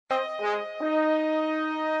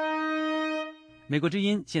美国之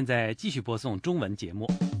音现在继续播送中文节目。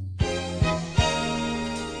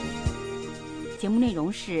节目内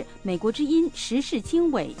容是美国之音时事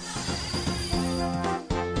经纬。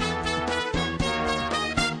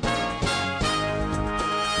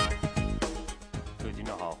各位听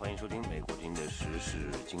众好，欢迎收听美国之音的时事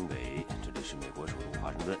经纬，这里是美国首都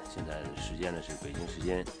华盛顿，现在的时间呢是北京时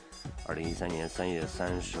间2013年3月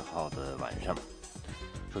30号的晚上。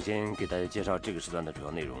首先给大家介绍这个时段的主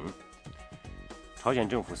要内容。朝鲜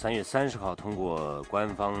政府3月30号通过官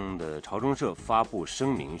方的朝中社发布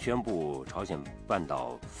声明，宣布朝鲜半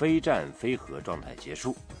岛非战非核状态结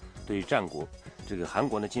束，对韩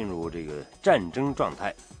国呢进入战争状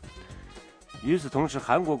态。与此同时，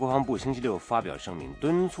韩国国防部星期六发表声明，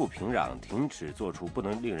敦促平壤停止做出不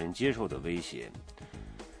能令人接受的威胁。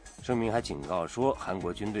声明还警告说，韩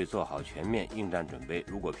国军队做好全面应战准备，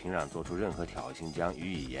如果平壤做出任何挑衅，将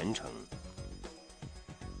予以严惩。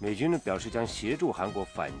美军表示将协助韩国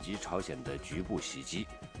反击朝鲜的局部袭击。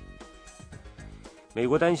美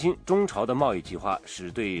国担心中朝的贸易计划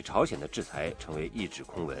使对朝鲜的制裁成为一纸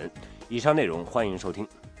空文。以上内容欢迎收听。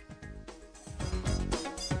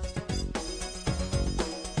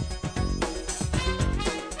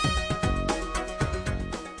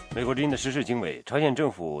美国之音的时事经纬，朝鲜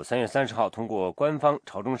政府3月30号通过官方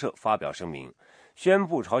朝中社发表声明，宣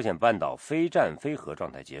布朝鲜半岛非战非核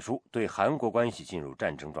状态结束，对韩国关系进入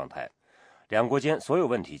战争状态，两国间所有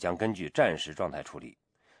问题将根据战时状态处理。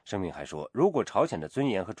声明还说，如果朝鲜的尊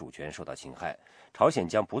严和主权受到侵害，朝鲜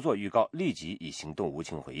将不做预告，立即以行动无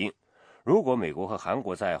情回应。如果美国和韩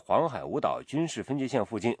国在黄海五岛军事分界线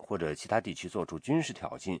附近或者其他地区做出军事挑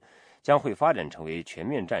衅，将会发展成为全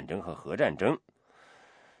面战争和核战争。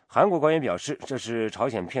韩国官员表示，这是朝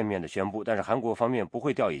鲜片面的宣布，但是韩国方面不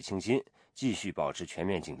会掉以轻心，继续保持全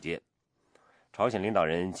面警戒。朝鲜领导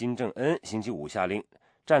人金正恩星期五下令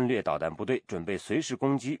战略导弹部队准备随时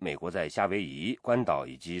攻击美国在夏威夷、关岛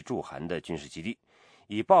以及驻韩的军事基地，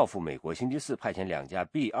以报复美国星期四派遣2架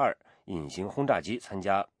B-2 隐形轰炸机参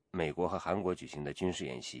加美国和韩国举行的军事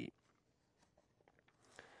演习。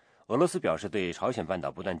俄罗斯表示对朝鲜半岛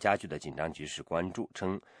不断加剧的紧张局势关注，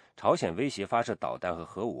称朝鲜威胁发射导弹和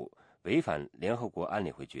核武，违反联合国安理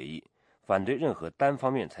会决议，反对任何单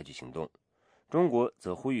方面采取行动。中国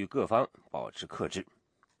则呼吁各方保持克制。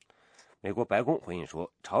美国白宫回应说，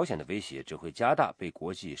朝鲜的威胁只会加大被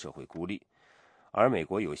国际社会孤立，而美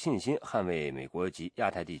国有信心捍卫美国及亚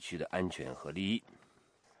太地区的安全和利益。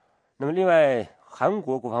那么另外，韩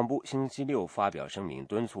国国防部星期六发表声明，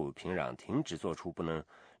敦促平壤停止做出不能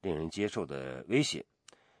令人接受的威胁。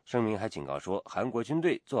声明还警告说，韩国军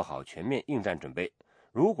队做好全面应战准备，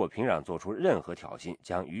如果平壤做出任何挑衅，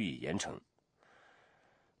将予以严惩。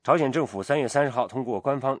朝鲜政府3月30号通过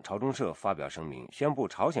官方朝中社发表声明，宣布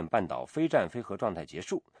朝鲜半岛非战非核状态结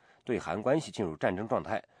束，对韩关系进入战争状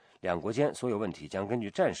态，两国间所有问题将根据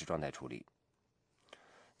战时状态处理。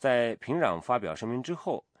在平壤发表声明之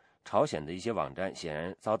后，朝鲜的一些网站显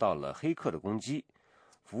然遭到了黑客的攻击，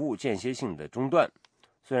服务间歇性的中断。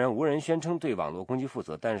虽然无人宣称对网络攻击负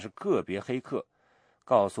责，但是个别黑客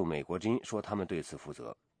告诉美国之音说他们对此负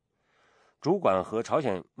责。主管和朝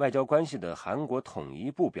鲜外交关系的韩国统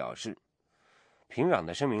一部表示，平壤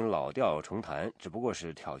的声明老调重弹，只不过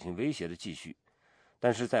是挑衅威胁的继续。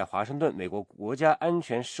但是在华盛顿，美国国家安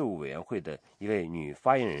全事务委员会的一位女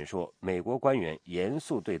发言人说，美国官员严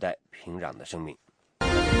肃对待平壤的声明。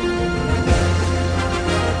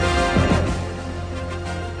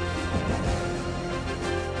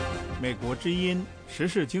美国之音时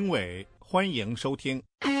事经纬，欢迎收听。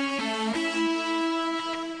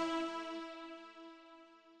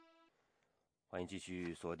欢迎继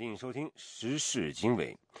续锁定收听时事经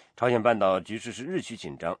纬。朝鲜半岛局势是日趋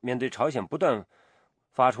紧张，面对朝鲜不断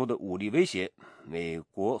发出的武力威胁，美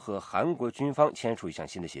国和韩国军方签署一项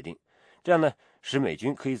新的协定，这样呢，使美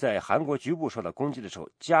军可以在韩国局部受到攻击的时候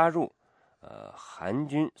加入韩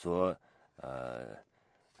军所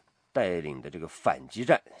带领的这个反击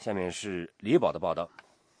战。下面是李宝的报道。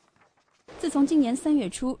自从今年3月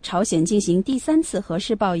初朝鲜进行第3次核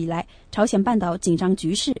试爆以来，朝鲜半岛紧张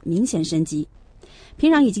局势明显升级。平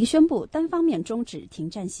壤已经宣布单方面终止停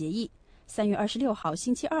战协议。3月26号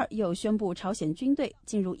星期二又宣布朝鲜军队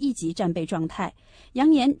进入一级战备状态，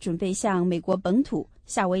扬言准备向美国本土、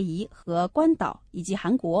夏威夷和关岛以及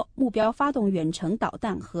韩国目标发动远程导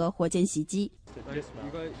弹和火箭袭击。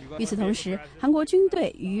与此同时，韩国军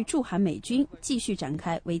队与驻韩美军继续展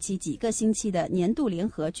开为期几个星期的年度联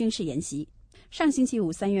合军事演习。上星期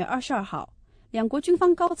五3月22号，两国军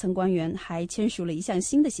方高层官员还签署了一项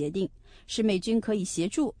新的协定，使美军可以协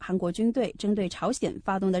助韩国军队针对朝鲜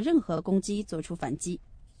发动的任何攻击做出反击。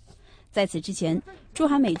在此之前，驻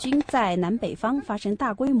韩美军在南北方发生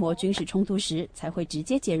大规模军事冲突时才会直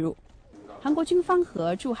接介入。韩国军方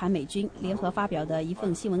和驻韩美军联合发表的一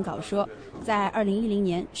份新闻稿说，在2010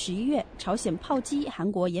年11月朝鲜炮击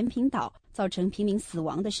韩国延坪岛造成平民死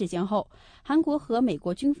亡的事件后，韩国和美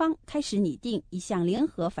国军方开始拟定一项联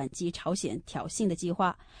合反击朝鲜挑衅的计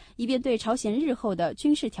划，以便对朝鲜日后的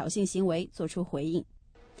军事挑衅行为作出回应。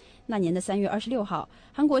那年的3月26号，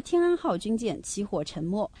韩国天安号军舰起火沉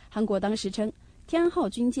没。韩国当时称，天安号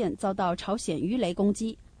军舰遭到朝鲜鱼雷攻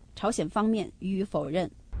击，朝鲜方面予以否认。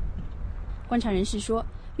观察人士说，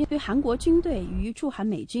面对韩国军队与驻韩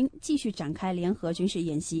美军继续展开联合军事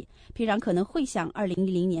演习，平壤可能会像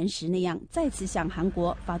2010年时那样，再次向韩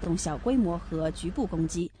国发动小规模和局部攻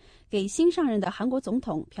击，给新上任的韩国总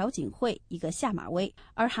统朴槿惠一个下马威。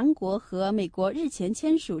而韩国和美国日前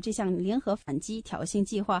签署这项联合反击挑衅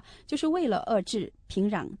计划，就是为了遏制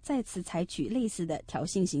平壤再次采取类似的挑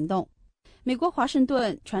衅行动。美国华盛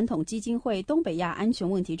顿传统基金会东北亚安全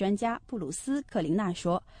问题专家布鲁斯·克林纳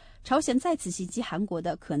说，朝鲜再次袭击韩国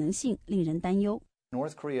的可能性令人担忧。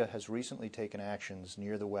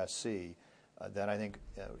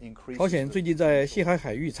朝鲜最近在西海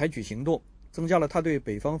海域采取行动，增加了他对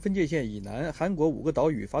北方分界线以南韩国5个岛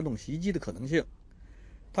屿发动袭击的可能性。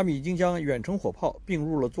他们已经将远程火炮并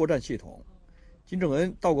入了作战系统。金正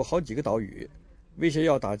恩到过好几个岛屿，威胁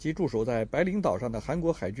要打击驻守在白领岛上的韩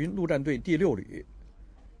国海军陆战队第6旅。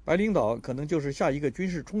白领岛可能就是下一个军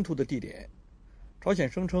事冲突的地点。朝鲜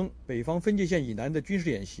声称北方分界线以南的军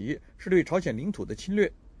事演习是对朝鲜领土的侵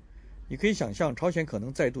略。你可以想象，朝鲜可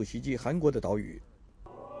能再度袭击韩国的岛屿。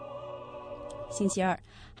星期二，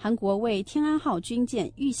韩国为天安号军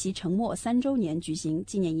舰遇袭沉没3周年举行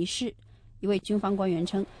纪念仪式。一位军方官员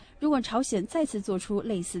称，如果朝鲜再次做出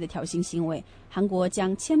类似的挑衅行为，韩国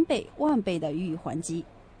将1000倍、10000倍地予以还击。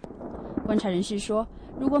观察人士说，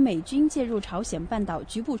如果美军介入朝鲜半岛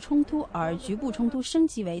局部冲突，而局部冲突升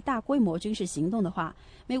级为大规模军事行动的话，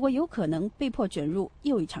美国有可能被迫卷入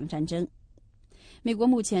又一场战争。美国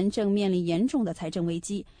目前正面临严重的财政危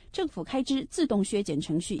机，政府开支自动削减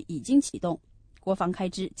程序已经启动，国防开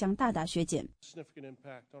支将大大削减。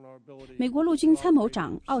美国陆军参谋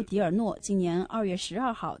长奥迪尔诺今年2月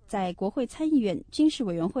12号在国会参议院军事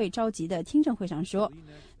委员会召集的听证会上说，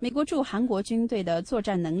美国驻韩国军队的作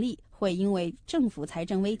战能力会因为政府财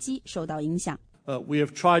政危机受到影响。We have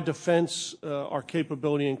tried to fence our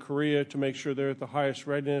capability in Korea to make sure they're at the highest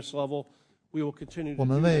readiness level. 我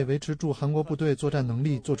们为维持驻韩国部队作战能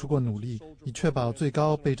力做出过努力，以确保最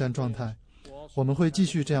高备战状态。我们会继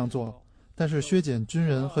续这样做，但是削减军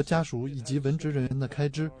人和家属以及文职人员的开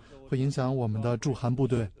支会影响我们的驻韩部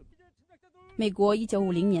队。美国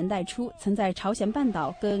1950年代初曾在朝鲜半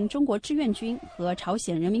岛跟中国志愿军和朝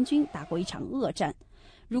鲜人民军打过一场恶战。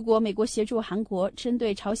如果美国协助韩国针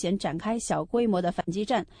对朝鲜展开小规模的反击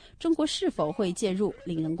战，中国是否会介入，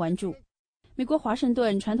令人关注。美国华盛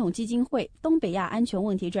顿传统基金会东北亚安全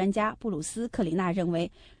问题专家布鲁斯·克里纳认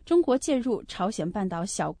为，中国介入朝鲜半岛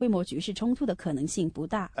小规模局势冲突的可能性不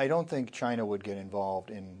大。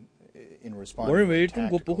我认为中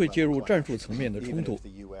国不会介入战术层面的冲突，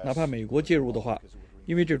哪怕美国介入的话，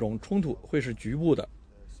因为这种冲突会是局部的。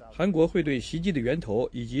韩国会对袭击的源头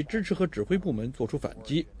以及支持和指挥部门做出反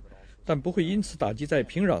击，但不会因此打击在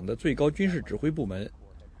平壤的最高军事指挥部门。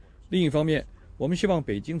另一方面，我们希望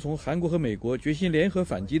北京从韩国和美国决心联合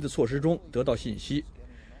反击的措施中得到信息，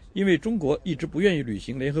因为中国一直不愿意履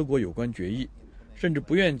行联合国有关决议，甚至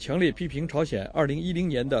不愿强烈批评朝鲜2010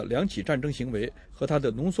年的2起战争行为和他的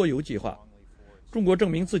浓缩铀计划。中国证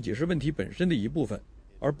明自己是问题本身的一部分，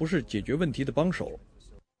而不是解决问题的帮手。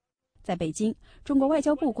在北京，中国外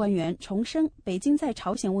交部官员重申北京在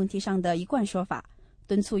朝鲜问题上的一贯说法，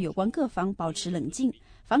敦促有关各方保持冷静，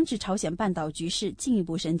防止朝鲜半岛局势进一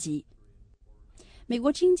步升级。美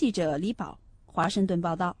国之音记者李宝，华盛顿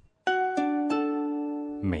报道。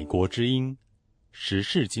美国之音时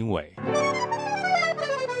事经纬。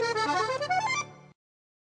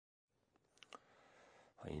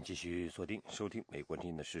欢迎继续收听美国之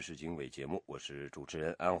音的时事经纬节目，我是主持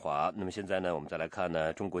人安华。那么现在呢，我们再来看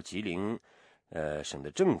呢，中国吉林省的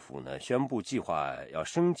政府呢宣布计划要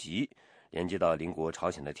升级连接到邻国朝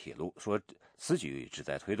鲜的铁路，说此举旨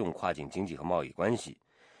在推动跨境经济和贸易关系。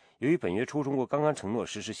由于本月初中国刚刚承诺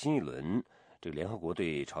实施新一轮这个联合国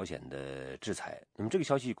对朝鲜的制裁，那么这个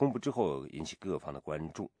消息公布之后引起各方的关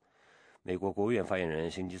注。美国国务院发言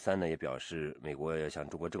人星期三呢也表示，美国要向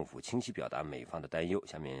中国政府清晰表达美方的担忧。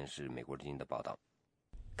下面是美国之音的报道。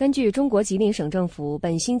根据中国吉林省政府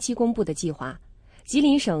本星期公布的计划，吉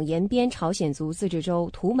林省沿边朝鲜族自治州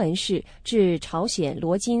图门市至朝鲜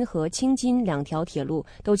罗津和清津2条铁路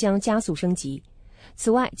都将加速升级。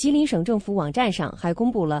此外，吉林省政府网站上还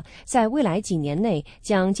公布了在未来几年内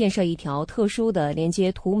将建设一条特殊的连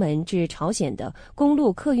接图门至朝鲜的公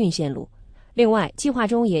路客运线路。另外，计划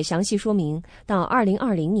中也详细说明，到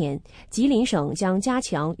2020年，吉林省将加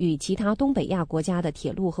强与其他东北亚国家的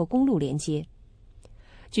铁路和公路连接。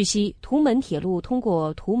据悉，图门铁路通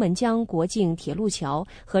过图门江国境铁路桥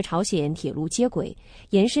和朝鲜铁路接轨，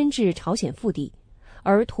延伸至朝鲜腹地。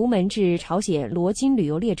而图门至朝鲜罗金旅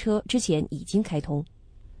游列车之前已经开通。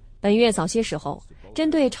本月早些时候，针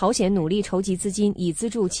对朝鲜努力筹集资金以资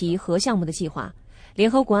助其核项目的计划，联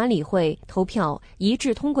合国安理会投票一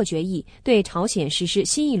致通过决议，对朝鲜实施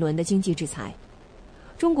新一轮的经济制裁。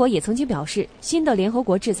中国也曾经表示，新的联合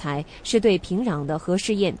国制裁是对平壤的核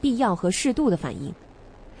试验必要和适度的反应。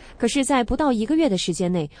可是，在不到1个月的时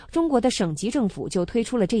间内，中国的省级政府就推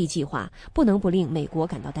出了这一计划，不能不令美国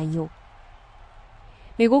感到担忧。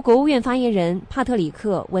美国国务院发言人帕特里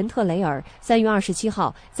克·文特雷尔3月27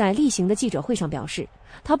号在例行的记者会上表示，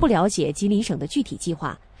他不了解吉林省的具体计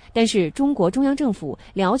划，但是中国中央政府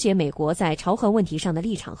了解美国在朝核问题上的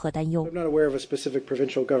立场和担忧。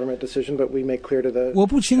我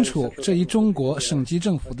不清楚这一中国省级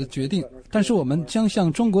政府的决定，但是我们将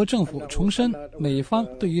向中国政府重申美方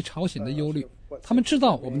对于朝鲜的忧虑，他们知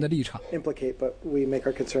道我们的立场。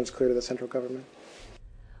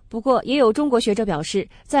不过，也有中国学者表示，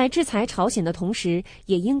在制裁朝鲜的同时，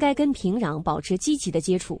也应该跟平壤保持积极的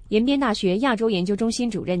接触。延边大学亚洲研究中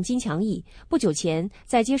心主任金强义不久前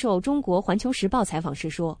在接受中国环球时报采访时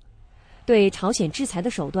说，对朝鲜制裁的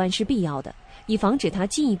手段是必要的，以防止它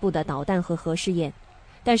进一步的导弹和核试验。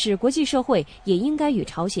但是国际社会也应该与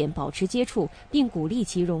朝鲜保持接触，并鼓励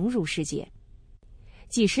其融入世界。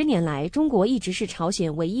几十年来，中国一直是朝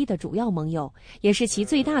鲜唯一的主要盟友，也是其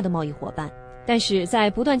最大的贸易伙伴。但是在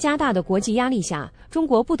不断加大的国际压力下，中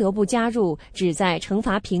国不得不加入旨在惩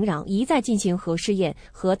罚平壤一再进行核试验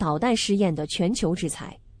和导弹试验的全球制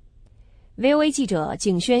裁。VOA 记者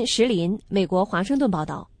景轩、石林，美国华盛顿报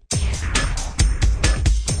道。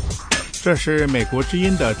这是美国之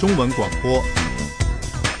音的中文广播。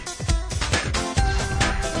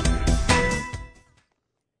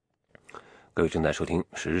各位正在收听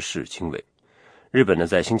时事经纬。日本呢，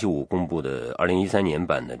在星期五公布的2013年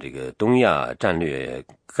版的这个东亚战略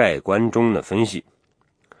概观中呢，分析，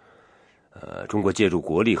中国借助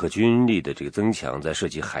国力和军力的这个增强，在涉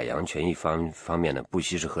及海洋权益方面呢，不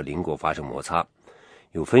惜是和邻国发生摩擦。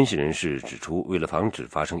有分析人士指出，为了防止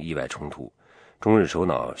发生意外冲突，中日首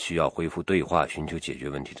脑需要恢复对话，寻求解决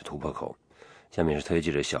问题的突破口。下面是特约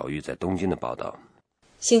记者小玉在东京的报道。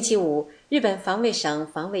星期五，日本防卫省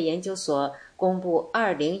防卫研究所公布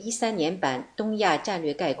2013年版东亚战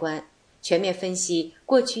略概观，全面分析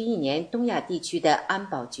过去1年东亚地区的安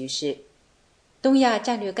保局势。东亚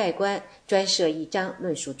战略概观专设一章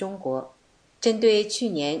论述中国，针对去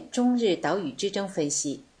年中日岛屿之争分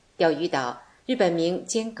析，钓鱼岛、日本名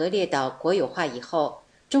兼格列岛国有化以后，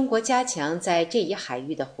中国加强在这一海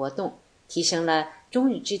域的活动，提升了中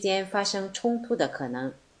日之间发生冲突的可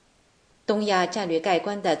能。东亚战略概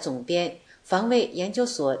观的总编、防卫研究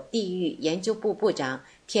所地域研究部部长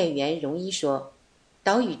片原荣一说，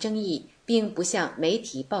岛屿争议并不像媒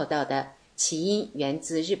体报道的起因源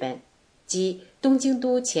自日本，即东京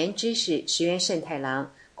都前知事石原慎太郎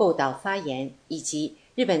购岛发言以及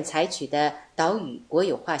日本采取的岛屿国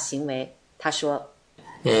有化行为。他说，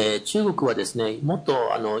中国はですね、もっと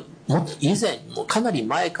以前もかなり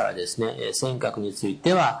前からですね、尖閣につい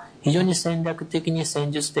ては非常に戦略的に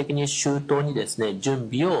戦術的に周到にですね、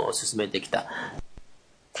準備を進めてきた。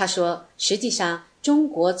他说，实际上中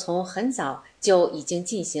国从很早就已经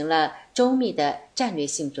进行了周密的战略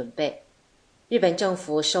性准备。日本政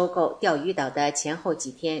府收购钓鱼岛的前后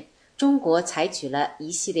几天，中国采取了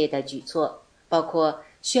一系列的举措，包括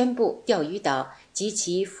宣布钓鱼岛及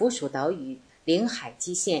其附属岛屿领海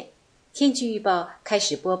基线，天气预报开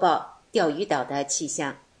始播报钓鱼岛的气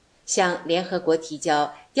象，向联合国提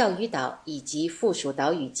交钓鱼岛以及附属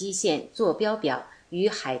岛屿基线坐标表与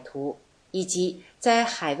海图，以及在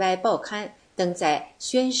海外报刊登载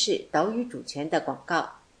宣示岛屿主权的广告。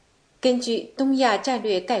根据东亚战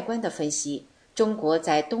略概观的分析，中国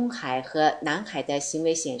在东海和南海的行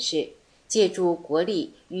为显示，借助国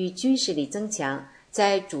力与军事力增强，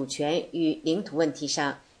在主权与领土问题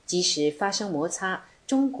上，即使发生摩擦，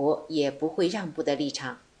中国也不会让步的立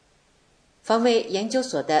场。防卫研究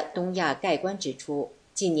所的东亚概观指出，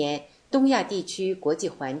近年东亚地区国际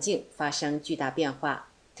环境发生巨大变化，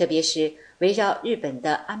特别是围绕日本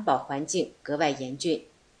的安保环境格外严峻，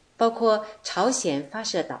包括朝鲜发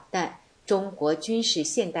射导弹、中国军事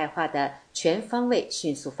现代化的全方位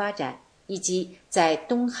迅速发展，以及在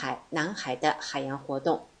东海、南海的海洋活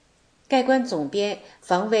动。盖棺总编、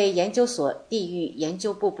防卫研究所地域研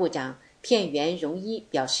究部部长片原荣一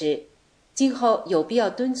表示，今后有必要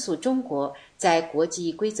敦促中国在国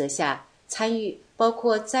际规则下参与包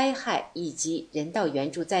括灾害以及人道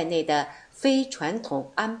援助在内的非传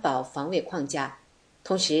统安保防卫框架，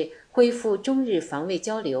同時恢復中日防衛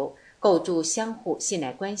交流，構築相互信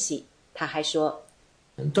賴關係。他還說，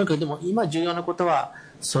とにかくでも今重要なことは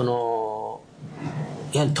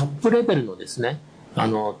やはりトップレベルのですね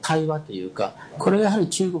対話というか、これがやはり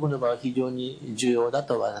中国の場合は非常に重要だ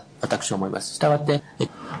とは私は思います。したがって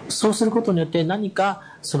そうすることによって何か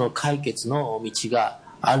その解決の道が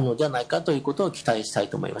あるのではないかということを期待したい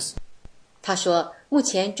と思います。他说，目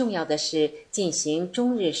前重要的是进行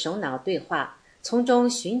中日首脑对话，从中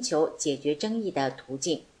寻求解决争议的途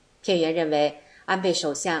径。片原认为，安倍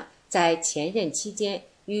首相在前任期间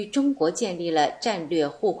与中国建立了战略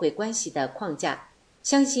互惠关系的框架，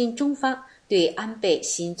相信中方对安倍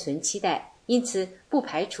心存期待，因此不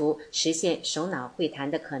排除实现首脑会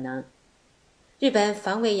谈的可能。日本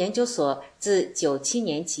防卫研究所自97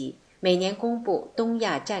年起每年公布东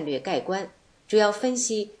亚战略概观，主要分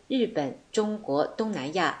析日本、中国、东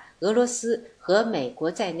南亚、俄罗斯和美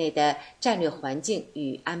国在内的战略环境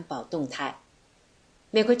与安保动态。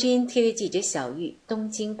美国之音 TV 记者小玉东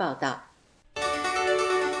京报道。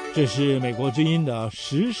这是美国之音的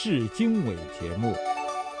时事经纬节目。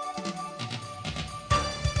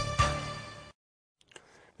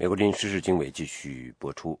美国之音时事经纬继续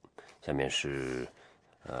播出，下面是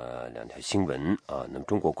两条新闻啊。那么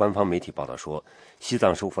中国官方媒体报道说，西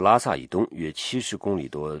藏首府拉萨以东约70公里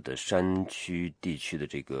多的山区地区的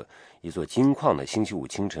这个一座金矿呢，星期五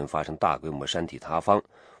清晨发生大规模山体塌方，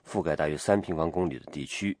覆盖大约3平方公里的地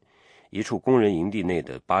区。一处工人营地内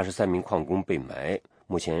的83名矿工被埋，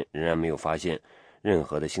目前仍然没有发现任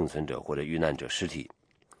何的幸存者或者遇难者尸体。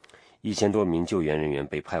1000多名救援人员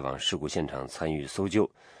被派往事故现场参与搜救，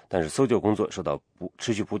但是搜救工作受到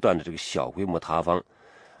持续不断的这个小规模塌方，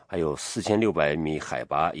还有4600米海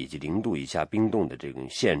拔以及0度以下冰冻的这种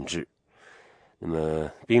限制。那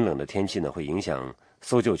么冰冷的天气呢，会影响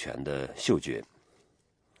搜救犬的嗅觉。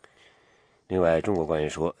另外，中国官员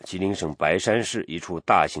说，吉林省白山市一处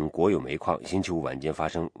大型国有煤矿星期五晚间发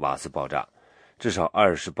生瓦斯爆炸，至少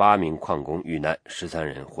28名矿工遇难，13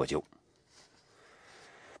人获救。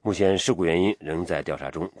目前事故原因仍在调查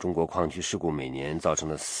中，中国矿区事故每年造成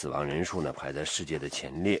的死亡人数呢排在世界的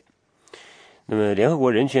前列。那么联合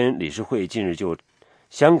国人权理事会近日就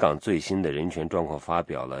香港最新的人权状况发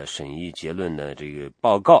表了审议结论的这个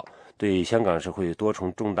报告，对香港社会多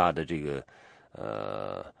重重大的这个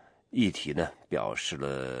议题呢表示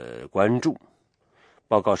了关注。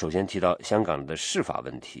报告首先提到香港的释法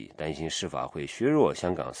问题，担心释法会削弱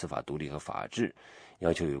香港司法独立和法治，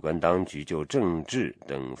要求有关当局就政治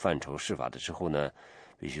等范畴释法的时候呢，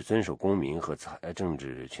必须遵守公民和政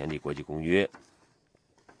治权利国际公约。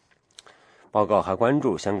报告还关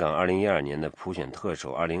注香港2012年的普选特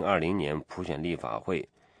首，2020年普选立法会，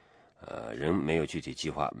仍没有具体计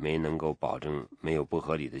划，没能够保证没有不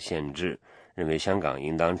合理的限制，认为香港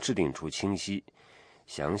应当制定出清晰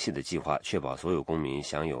详细的计划，确保所有公民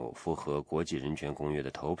享有符合国际人权公约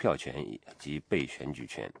的投票权以及被选举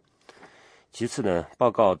权。其次呢，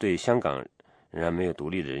报告对香港仍然没有独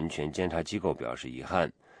立的人权监察机构表示遗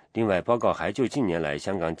憾。另外，报告还就近年来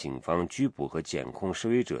香港警方拘捕和检控示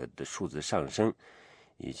威者的数字上升，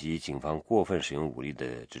以及警方过分使用武力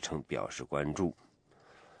的指称表示关注。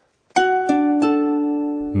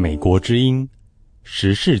美国之音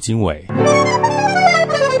时事经纬。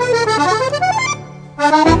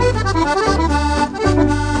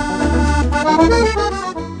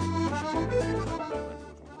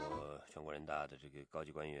的这个高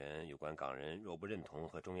级官员有关港人若不认同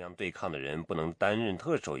和中央对抗的人不能担任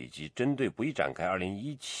特首，以及针对不宜展开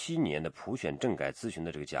2017年的普选政改咨询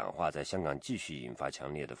的这个讲话，在香港继续引发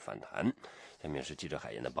强烈的反弹。下面是记者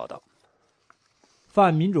海燕的报道。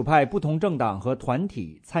泛民主派不同政党和团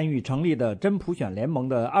体参与成立的真普选联盟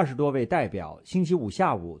的20多位代表，星期五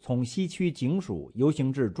下午从西区警署游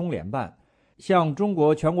行至中联办，向中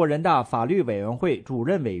国全国人大法律委员会主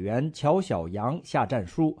任委员乔晓阳下战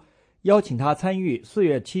书，邀请他参与4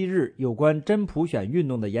月7日有关真普选运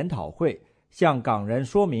动的研讨会，向港人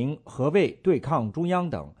说明何谓对抗中央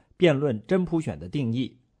等，辩论真普选的定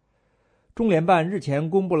义。中联办日前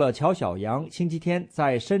公布了乔晓阳星期天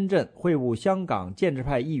在深圳会晤香港建制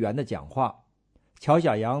派议员的讲话。乔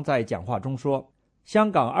晓阳在讲话中说，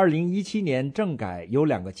香港2017年政改有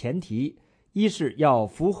2个前提，一是要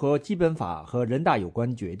符合基本法和人大有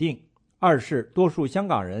关决定，二是多数香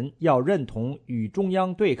港人要认同与中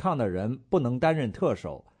央对抗的人不能担任特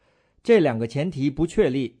首。这两个前提不确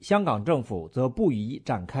立，香港政府则不宜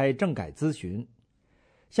展开政改咨询。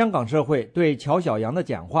香港社会对乔晓阳的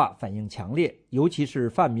讲话反应强烈，尤其是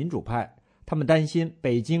泛民主派，他们担心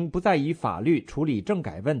北京不再以法律处理政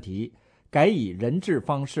改问题，改以人治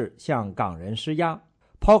方式向港人施压，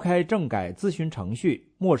抛开政改咨询程序，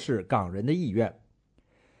漠视港人的意愿。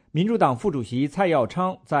民主党副主席蔡耀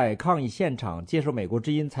昌在抗议现场接受美国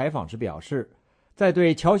之音采访时表示，在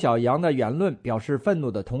对乔晓阳的言论表示愤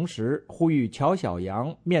怒的同时，呼吁乔晓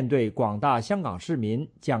阳面对广大香港市民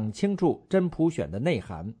讲清楚真普选的内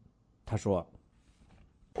涵。他说，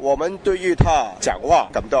我们对于他讲话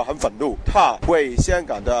感到很愤怒，他为香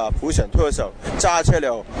港的普选特首加设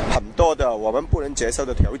了很多的我们不能接受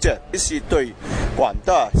的条件，这是对广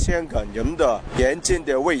大香港人的严重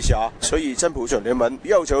的威胁。所以真普选联盟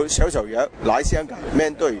要求乔晓阳来香港，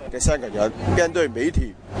面对香港人，面对媒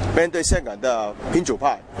体，面对香港的民主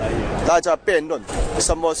派，大家辩论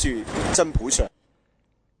什么是真普选。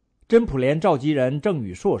真普联召集人郑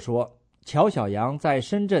宇硕说，乔晓阳在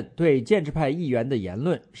深圳对建制派议员的言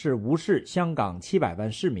论是无视香港700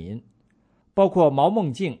万市民，包括毛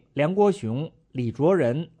孟静、梁国雄、李卓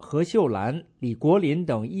人、何秀兰、李国林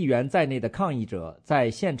等议员在内的抗议者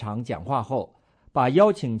在现场讲话后，把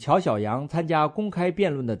邀请乔晓阳参加公开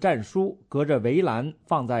辩论的战书隔着围栏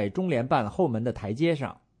放在中联办后门的台阶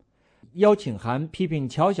上。邀请函批评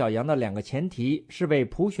乔晓阳的两个前提是为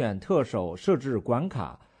普选特首设置关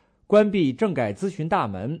卡，关闭政改咨询大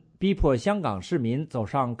门，逼迫香港市民走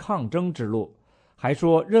上抗争之路，还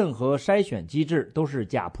说任何筛选机制都是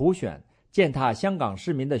假普选，践踏香港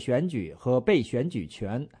市民的选举和被选举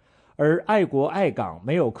权，而爱国爱港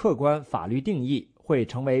没有客观法律定义，会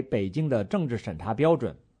成为北京的政治审查标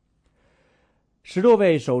准。10多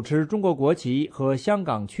位手持中国国旗和香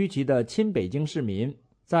港区旗的亲北京市民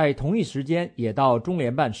在同一时间也到中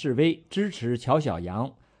联办示威，支持乔晓阳。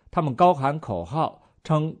他们高喊口号，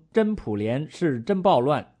称真普联是真暴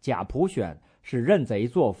乱，假普选是认贼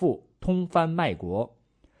作父，通番卖国。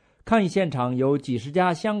抗议现场有几十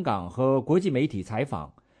家香港和国际媒体采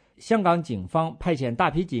访，香港警方派遣大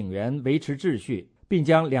批警员维持秩序，并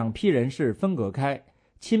将两批人士分隔开，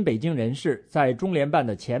亲北京人士在中联办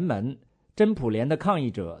的前门，真普联的抗议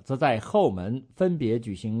者则在后门分别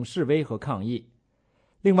举行示威和抗议。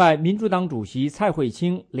另外，民主党主席蔡慧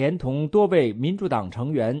清连同多位民主党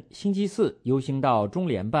成员星期四游行到中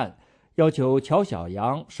联办，要求乔晓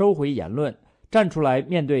阳收回言论，站出来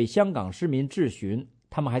面对香港市民质询。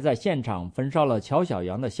他们还在现场焚烧了乔晓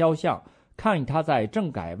阳的肖像，抗议他在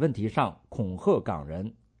政改问题上恐吓港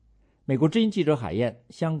人。美国之音记者海燕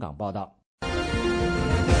香港报道。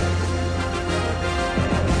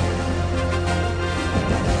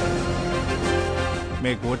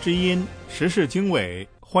美国之音时事经纬，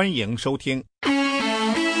欢迎收听。美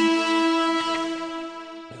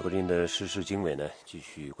国之音的时事经纬呢，继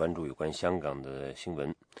续关注有关香港的新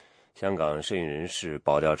闻。香港摄影人士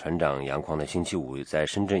保钓船长杨匡的星期五在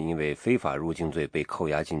深圳因为非法入境罪被扣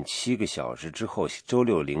押近7个小时之后，周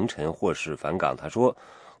六凌晨获释返港。他说，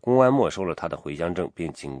公安没收了他的回乡证，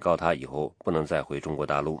并警告他以后不能再回中国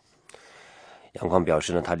大陆。杨匡表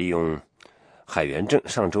示呢，他利用海员证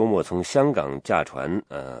上周末从香港驾船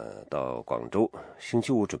到广州，星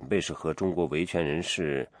期五准备是和中国维权人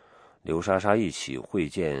士刘莎莎一起会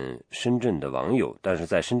见深圳的网友，但是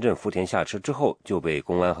在深圳福田下车之后就被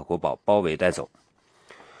公安和国保包围带走。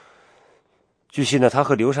据悉呢，他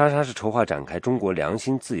和刘莎莎是筹划展开中国良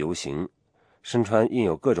心自由行，身穿印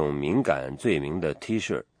有各种敏感罪名的 T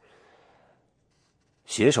恤，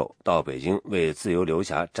携手到北京为自由流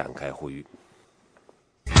侠展开呼吁。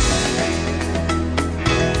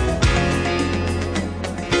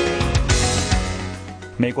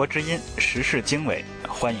美国之音时事经纬，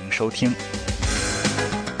欢迎收听。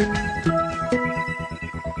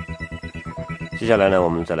接下来呢，我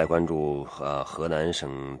们再来关注河南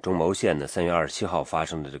省中牟县的3月27号发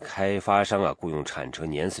生的这个开发商雇用铲车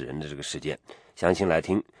碾死人的这个事件。详情来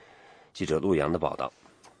听记者陆阳的报道。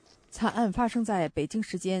惨案发生在北京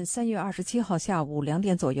时间3月27号下午2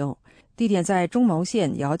点左右，地点在中牟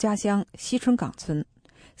县姚家乡西春岗村。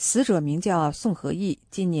死者名叫宋和义，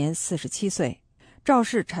今年47岁。肇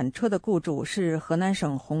事铲车的雇主是河南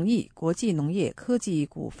省弘毅国际农业科技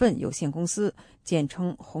股份有限公司，简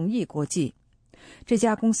称弘毅国际。这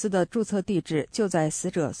家公司的注册地址就在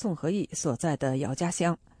死者宋和义所在的姚家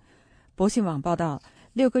乡。博信网报道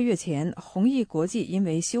，6个月前，弘毅国际因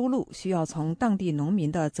为修路需要从当地农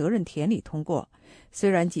民的责任田里通过，虽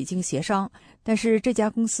然几经协商，但是这家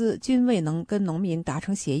公司均未能跟农民达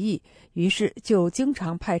成协议，于是就经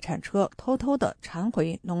常派铲车偷偷地铲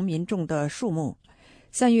回农民种的树木。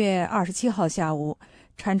3月27号下午，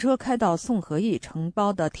铲车开到宋和义承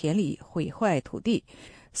包的田里毁坏土地，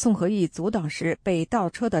宋和义阻挡时被倒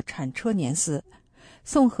车的铲车碾死。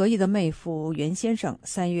宋和义的妹夫袁先生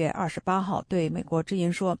3月28号对美国之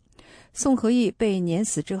音说，宋和义被碾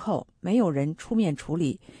死之后，没有人出面处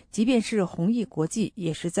理，即便是弘毅国际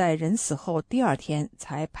也是在人死后第2天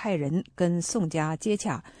才派人跟宋家接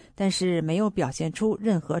洽，但是没有表现出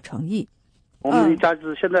任何诚意。我们一家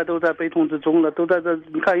子现在都在悲痛之中了，都在这，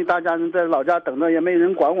你看一大家人在老家等着，也没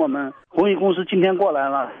人管我们。弘毅公司今天过来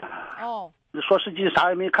了。说司机啥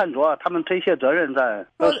也没看着，他们推卸责任在。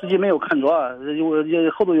司机没有看着，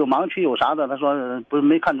后头有盲区有啥的，他说不是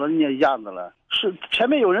没看着人家一下子了。是前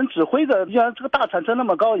面有人指挥着，像这个大铲车那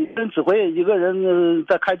么高，一个人指挥，一个人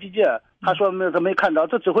在开机械。他说他没看着，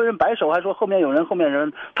这指挥人摆手，还说后面有人，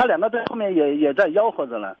他2个在后面也在吆喝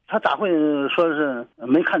着了，他咋会说是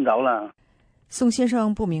没看着了？宋先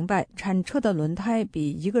生不明白，铲车的轮胎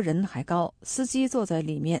比一个人还高，司机坐在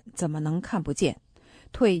里面怎么能看不见？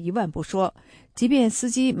退一万步说，即便司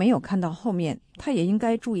机没有看到后面，他也应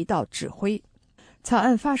该注意到指挥。惨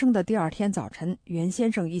案发生的第2天早晨，袁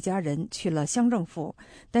先生一家人去了乡政府，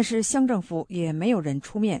但是乡政府也没有人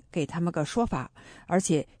出面给他们个说法，而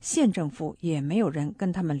且县政府也没有人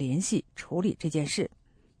跟他们联系处理这件事。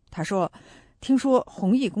他说，听说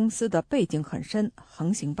弘毅公司的背景很深，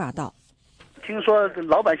横行霸道。听说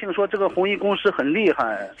老百姓说这个弘毅公司很厉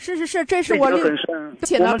害，是，这是我很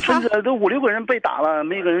深。我们村子都5、6个人被打了，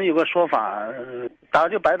每个人有个说法，打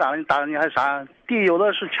就白打了，你打你还啥？地有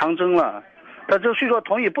的是强征了，他就虽说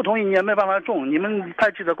同意不同意你也没办法种，你们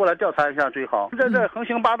派记者过来调查一下最好。这横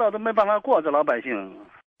行霸道都没办法过，这老百姓。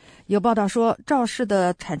有报道说，肇事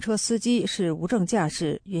的铲车司机是无证驾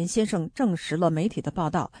驶，袁先生证实了媒体的报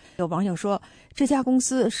道。有网友说，这家公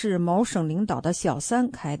司是某省领导的小三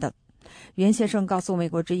开的。袁先生告诉美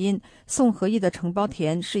国之音，宋和义的承包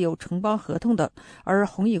田是有承包合同的，而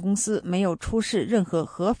弘毅公司没有出示任何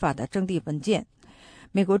合法的征地文件。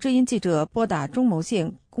美国之音记者拨打中牟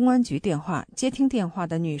县公安局电话，接听电话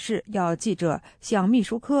的女士要记者向秘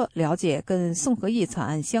书科了解跟宋和义惨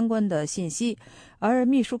案相关的信息，而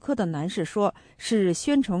秘书科的男士说是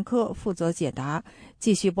宣传科负责解答，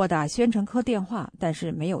继续拨打宣传科电话，但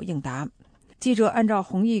是没有应答。记者按照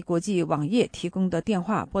弘毅国际网页提供的电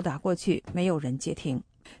话拨打过去，没有人接听。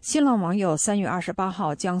新浪网友3月28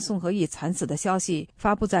号将宋和义惨死的消息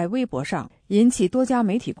发布在微博上，引起多家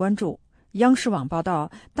媒体关注。央视网报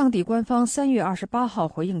道，当地官方3月28号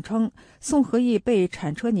回应称，宋和义被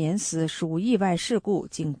铲车碾死属意外事故，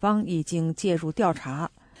警方已经介入调查。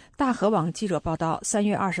大河网记者报道，3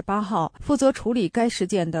月28号，负责处理该事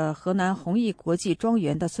件的河南弘毅国际庄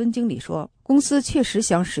园的孙经理说，公司确实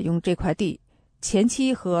想使用这块地，前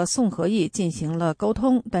期和宋和义进行了沟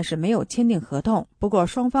通，但是没有签订合同，不过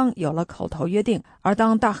双方有了口头约定。而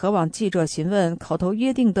当大河网记者询问口头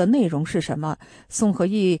约定的内容是什么，宋和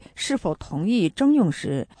义是否同意征用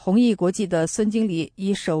时，弘毅国际的孙经理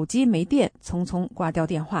以手机没电匆匆挂掉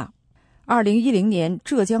电话。2010年，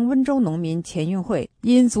浙江温州农民前运会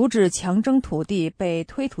因阻止强征土地被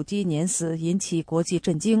推土机碾死，引起国际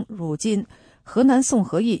震惊。如今河南宋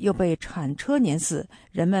和义又被铲车碾死，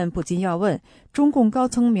人们不禁要问，中共高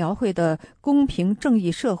层描绘的公平正义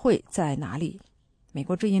社会在哪里？美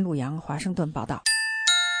国之音陆洋华盛顿报道。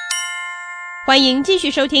欢迎继续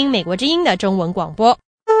收听美国之音的中文广播。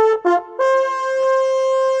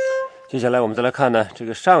接下来我们再来看呢，这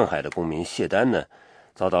个上海的公民谢丹呢，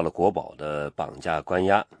遭到了国保的绑架关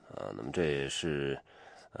押那么这也是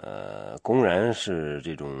公然是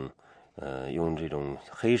这种用这种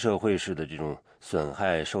黑社会式的这种损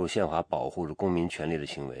害受宪法保护的公民权利的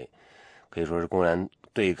行为，可以说是公然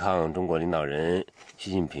对抗中国领导人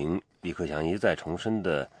习近平、李克强一再重申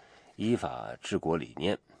的依法治国理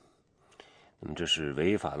念。那么这是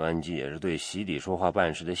违法乱纪，也是对洗底说话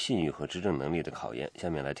办事的信誉和执政能力的考验。下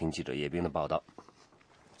面来听记者叶冰的报道。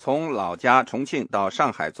从老家重庆到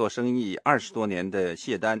上海做生意20多年的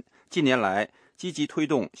谢丹，近年来积极推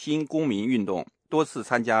动新公民运动，多次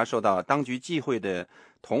参加受到当局忌讳的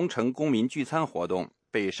同城公民聚餐活动，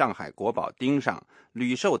被上海国保盯上，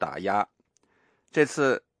屡受打压。这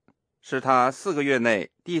次是他4个月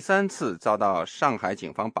内第3次遭到上海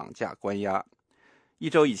警方绑架关押。1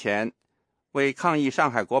周以前，为抗议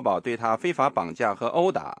上海国保对他非法绑架和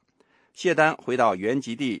殴打，谢丹回到原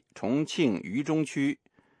籍地重庆渝中区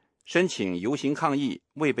申请游行抗议，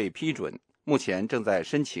未被批准，目前正在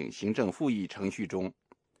申请行政复议程序中。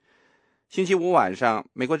星期五晚上，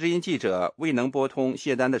美国之音记者未能拨通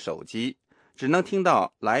谢丹的手机，只能听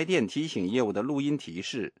到来电提醒业务的录音提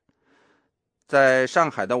示。在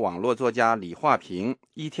上海的网络作家李化平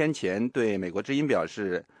1天前对美国之音表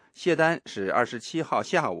示，谢丹是27号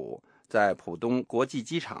下午在浦东国际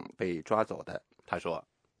机场被抓走的。他说，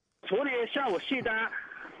昨天下午谢丹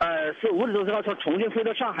是5点钟之后从重庆飞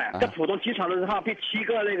到上海，在浦东机场的时候被7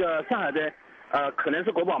个那个上海的可能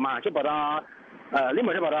是国宝嘛，就把他立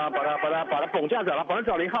马就把他绑架走了。绑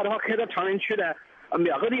架走了以后的话，开到长宁区的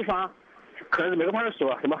某个地方，可能是每个派出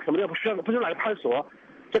所什么地方不知道哪个派出所，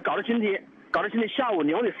就搞到今天下午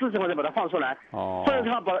2点40分才把他放出来。放出来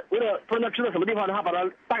的话，为了不让他知道什么地方的话，把他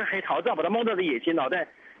大概黑桃子，把他蒙到的眼睛脑袋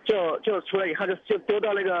就出来以后就丢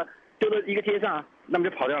到一个街上，那么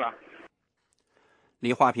就跑掉了。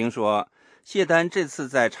李化平说，谢丹这次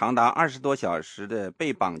在长达20多小时的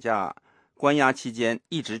被绑架关押期间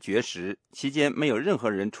一直绝食，期间没有任何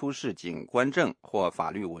人出示警官证或法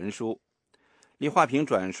律文书。李化平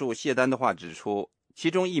转述谢丹的话指出，其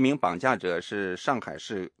中一名绑架者是上海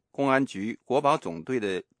市公安局国保总队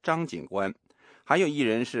的张警官，还有一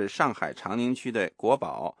人是上海长宁区的国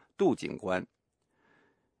保杜警官。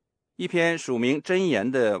一篇署名真言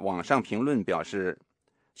的网上评论表示，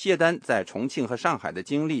谢丹在重庆和上海的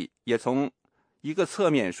经历也从一个侧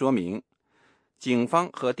面说明，警方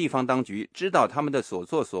和地方当局知道他们的所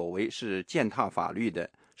作所为是践踏法律的，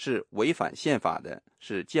是违反宪法的，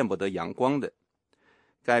是见不得阳光的。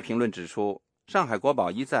该评论指出，上海国保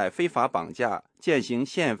一再非法绑架践行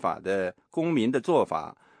宪法的公民的做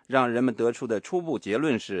法，让人们得出的初步结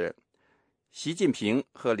论是，习近平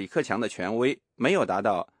和李克强的权威没有达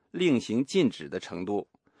到令行禁止的程度，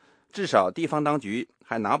至少地方当局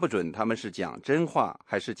还拿不准他们是讲真话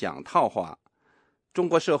还是讲套话。中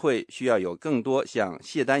国社会需要有更多像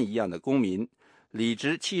谢丹一样的公民，理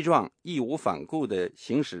直气壮、义无反顾地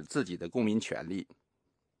行使自己的公民权利。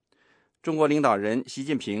中国领导人习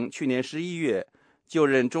近平去年11月就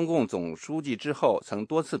任中共总书记之后，曾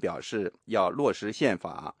多次表示要落实宪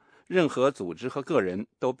法，任何组织和个人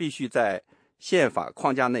都必须在宪法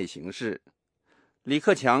框架内行事。李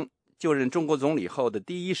克强就任中国总理后的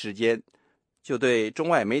第一时间就对中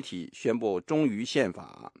外媒体宣布忠于宪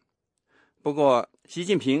法。不过，习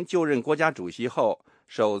近平就任国家主席后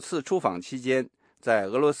首次出访期间，在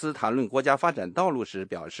俄罗斯谈论国家发展道路时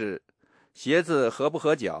表示，鞋子合不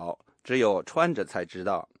合脚只有穿着才知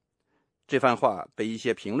道。这番话被一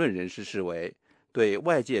些评论人士视为对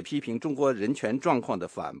外界批评中国人权状况的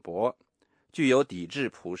反驳，具有抵制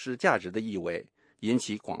普世价值的意味，引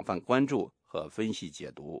起广泛关注和分析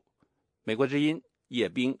解读。美国之音叶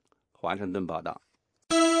冰，华盛顿报道。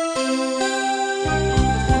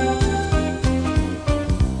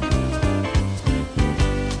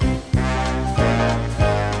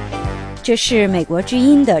这是美国之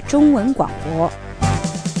音的中文广播。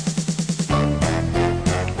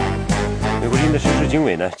美国之音的时事经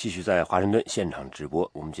纬呢，继续在华盛顿现场直播。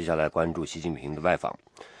我们接下来关注习近平的外访。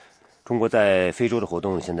中国在非洲的活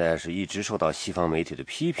动现在是一直受到西方媒体的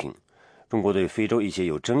批评。中国对非洲一些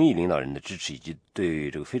有争议领导人的支持，以及对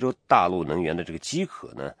这个非洲大陆能源的这个饥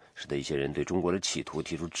渴呢，使得一些人对中国的企图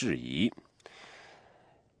提出质疑。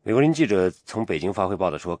美国人记者从北京发回报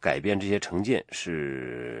道说，改变这些成见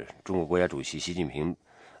是中国国家主席习近平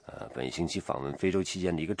本星期访问非洲期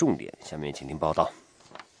间的一个重点。下面请听报道。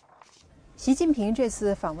习近平这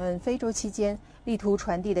次访问非洲期间，力图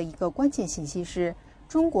传递的一个关键信息是，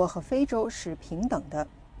中国和非洲是平等的。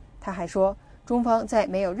他还说，中方在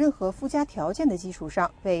没有任何附加条件的基础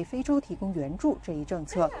上为非洲提供援助这一政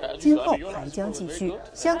策，今后还将继续。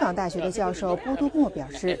香港大学的教授波多莫表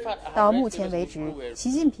示，到目前为止，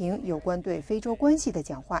习近平有关对非洲关系的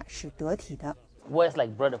讲话是得体的。Words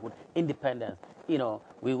like brotherhood, independence,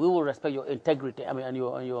 we will respect your integrity, and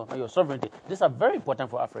your sovereignty. These are very important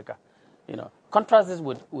for Africa. Contrast this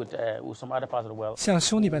with some other parts of the world. 像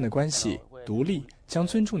兄弟般的关系，独立，将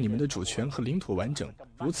尊重你们的主权和领土完整，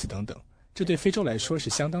如此等等。这对非洲来说是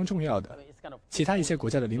相当重要的。其他一些国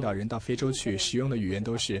家的领导人到非洲去使用的语言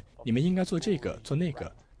都是你们应该做这个做那个，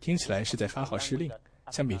听起来是在发号施令。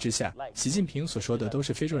相比之下，习近平所说的都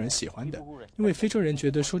是非洲人喜欢的，因为非洲人觉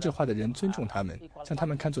得说这话的人尊重他们，将他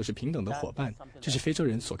们看作是平等的伙伴，这是非洲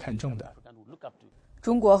人所看重的。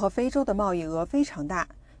中国和非洲的贸易额非常大，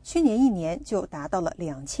去年1年就达到了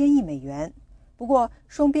2000亿美元。不过，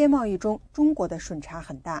双边贸易中中国的顺差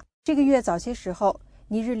很大。这个月早些时候，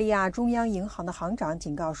尼日利亚中央银行的行长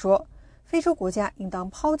警告说，非洲国家应当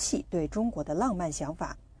抛弃对中国的浪漫想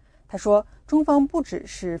法。他说，中方不只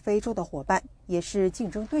是非洲的伙伴，也是竞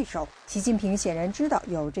争对手。习近平显然知道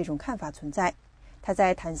有这种看法存在。他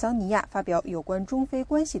在坦桑尼亚发表有关中非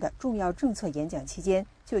关系的重要政策演讲期间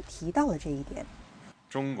就提到了这一点。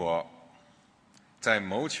中国在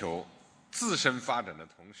谋求自身发展的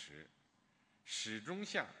同时，始终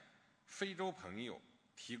向非洲朋友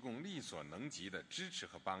提供力所能及的支持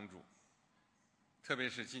和帮助。特别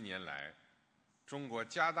是近年来，中国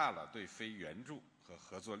加大了对非援助和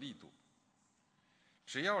合作力度。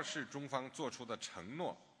只要是中方做出的承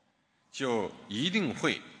诺，就一定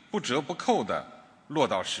会不折不扣地落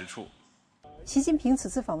到实处。习近平此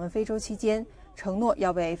次访问非洲期间，承诺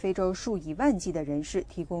要为非洲数以万计的人士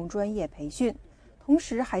提供专业培训，同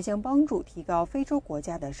时还将帮助提高非洲国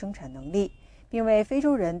家的生产能力，并为非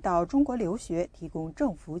洲人到中国留学提供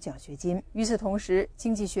政府奖学金。与此同时，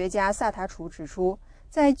经济学家萨塔楚指出，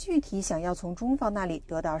在具体想要从中方那里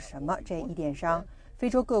得到什么这一点上，非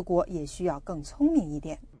洲各国也需要更聪明一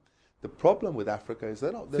点。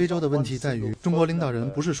非洲的问题在于，中国领导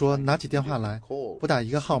人不是说拿起电话来，拨打一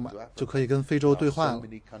个号码就可以跟非洲对话了。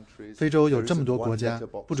非洲有这么多国家，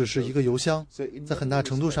不只是一个邮箱，在很大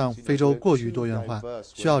程度上，非洲过于多元化，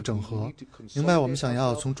需要整合，明白我们想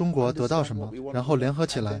要从中国得到什么，然后联合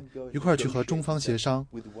起来，一块去和中方协商。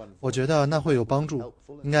我觉得那会有帮助，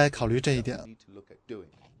应该考虑这一点。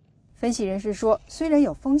分析人士说，虽然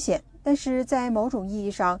有风险，但是在某种意义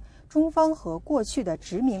上，中方和过去的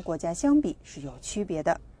殖民国家相比是有区别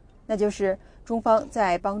的，那就是中方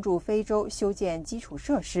在帮助非洲修建基础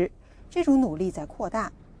设施，这种努力在扩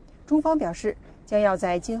大。中方表示，将要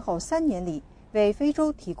在今后3年里为非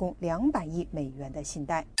洲提供200亿美元的信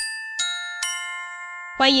贷。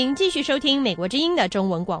欢迎继续收听美国之音的中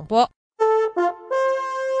文广播。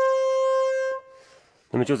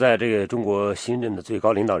那么就在这个中国新任的最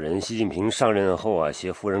高领导人习近平上任后啊，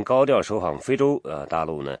携夫人高调首访非洲大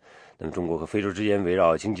陆呢，那么中国和非洲之间围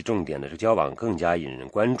绕经济重点的这个交往更加引人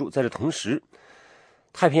关注。在这同时，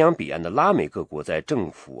太平洋彼岸的拉美各国在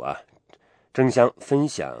政府争相分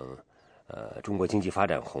享中国经济发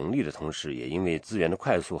展红利的同时，也因为资源的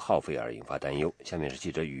快速耗费而引发担忧。下面是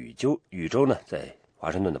记者宇宙呢在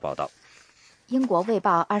华盛顿的报道。英国卫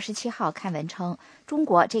报27号刊文称，中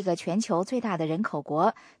国这个全球最大的人口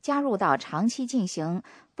国加入到长期进行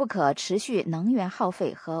不可持续能源耗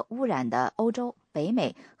费和污染的欧洲、北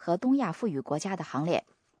美和东亚富裕国家的行列。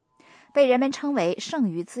被人们称为剩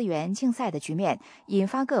余资源竞赛的局面，引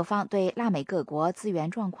发各方对拉美各国资源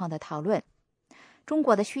状况的讨论。中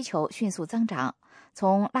国的需求迅速增长，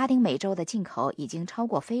从拉丁美洲的进口已经超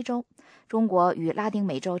过非洲。中国与拉丁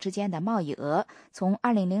美洲之间的贸易额从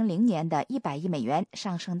2000年的100亿美元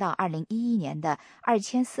上升到2011年的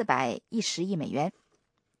2410亿美元。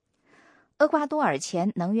厄瓜多尔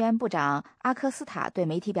前能源部长阿科斯塔对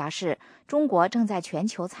媒体表示，中国正在全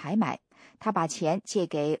球采买，他把钱借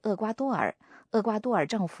给厄瓜多尔，厄瓜多尔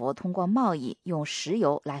政府通过贸易用石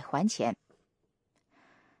油来还钱。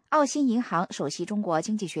澳新银行首席中国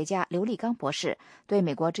经济学家刘立刚博士对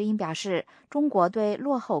美国之音表示，中国对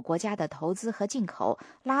落后国家的投资和进口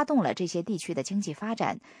拉动了这些地区的经济发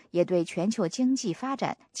展，也对全球经济发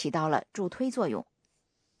展起到了助推作用。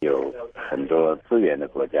有很多资源的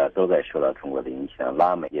国家都在受到中国的影响，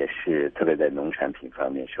拉美也是，特别在农产品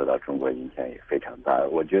方面受到中国影响也非常大。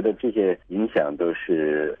我觉得这些影响都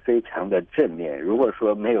是非常的正面。如果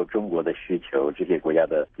说没有中国的需求，这些国家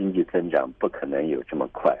的经济增长不可能有这么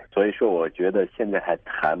快。所以说，我觉得现在还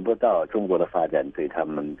谈不到中国的发展对他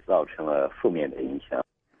们造成了负面的影响。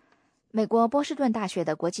美国波士顿大学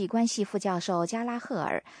的国际关系副教授加拉赫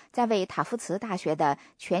尔在为塔夫茨大学的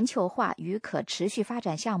全球化与可持续发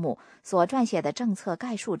展项目所撰写的政策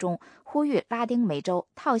概述中，呼吁拉丁美洲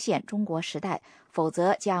套现中国时代，否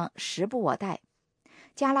则将时不我待。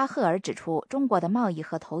加拉赫尔指出，中国的贸易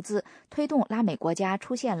和投资推动拉美国家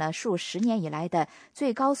出现了数十年以来的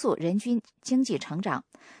最高速人均经济成长。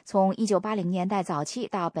从1980年代早期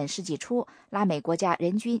到本世纪初，拉美国家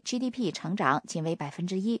人均 GDP 成长仅为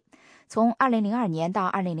 1%。从2002年到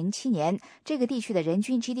2007年，这个地区的人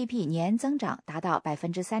均 GDP 年增长达到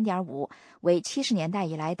 3.5%， 为70年代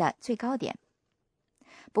以来的最高点。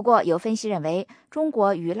不过，有分析认为，中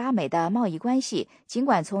国与拉美的贸易关系尽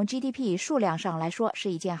管从 GDP 数量上来说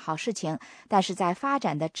是一件好事情，但是在发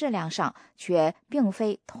展的质量上却并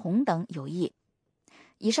非同等有益。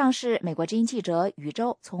以上是美国之音记者宇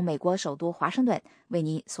宙从美国首都华盛顿为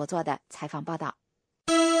您所做的采访报道。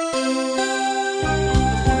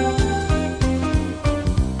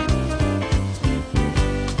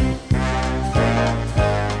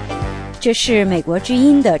这是美国之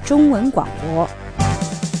音的中文广播。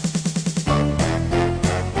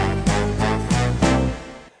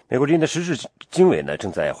美国之音的时事经纬呢，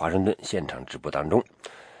正在华盛顿现场直播当中。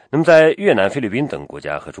那么在越南、菲律宾等国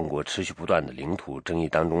家和中国持续不断的领土争议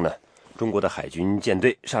当中呢，中国的海军舰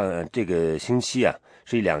队上这个星期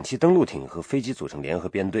是以2栖登陆艇和飞机组成联合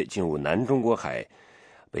编队进入南中国海，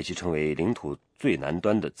被其称为领土最南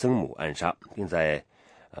端的曾母暗沙，并在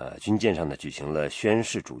军舰上呢举行了宣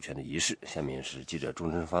誓主权的仪式。下面是记者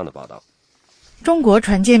钟春芳的报道。中国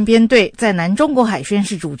船舰编队在南中国海宣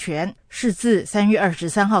示主权，是自3月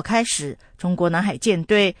23号开始，中国南海舰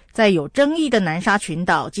队在有争议的南沙群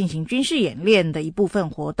岛进行军事演练的一部分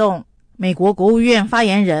活动。美国国务院发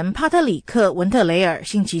言人帕特里克·文特雷尔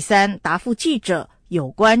星期三答复记者有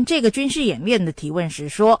关这个军事演练的提问时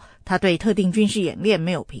说，他对特定军事演练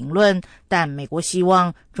没有评论，但美国希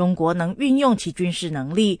望中国能运用其军事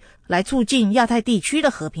能力来促进亚太地区的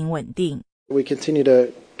和平稳定。We continue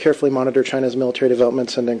to carefully monitor China's military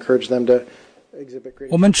developments and encourage them to exhibit greater.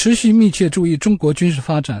 我们持续密切注意中国军事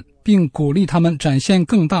发展，并鼓励他们展现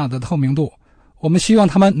更大的透明度。我们希望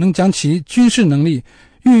他们能将其军事能力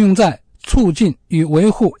运用在促进与维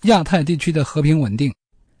护亚太地区的和平稳定。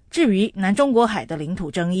至于南中国海的领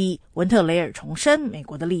土争议，文特雷尔重申美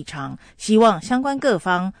国的立场，希望相关各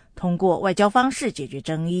方通过外交方式解决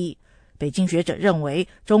争议。北京学者认为，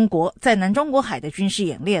中国在南中国海的军事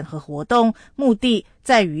演练和活动，目的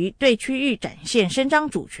在于对区域展现伸张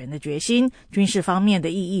主权的决心，军事方面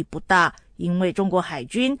的意义不大，因为中国海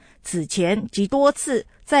军此前即多次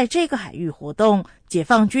在这个海域活动，解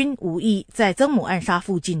放军无意在曾母暗沙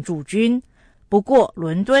附近驻军。不过，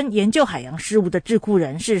伦敦研究海洋事务的智库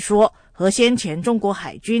人士说，和先前中国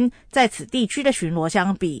海军在此地区的巡逻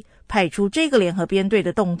相比，派出这个联合编队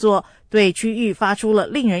的动作对区域发出了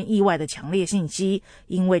令人意外的强烈信息，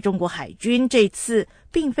因为中国海军这次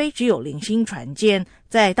并非只有零星船舰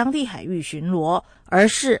在当地海域巡逻，而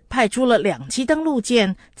是派出了2栖登陆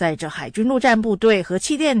舰，载着海军陆战部队和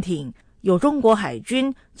气垫艇，有中国海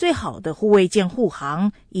军最好的护卫舰护航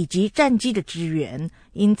以及战机的支援，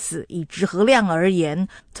因此以质和量而言，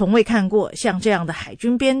从未看过像这样的海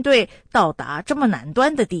军编队到达这么南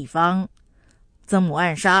端的地方。曾母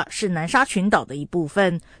暗沙是南沙群岛的一部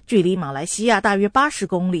分，距离马来西亚大约80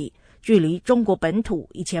公里，距离中国本土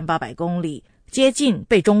1800公里，接近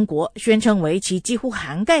被中国宣称为其几乎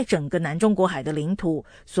涵盖整个南中国海的领土，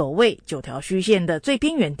所谓9条虚线的最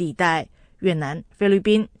边缘地带。越南、菲律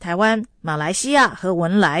宾、台湾、马来西亚和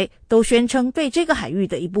文莱都宣称对这个海域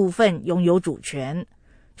的一部分拥有主权。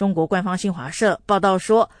中国官方新华社报道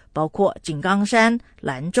说，包括井冈山、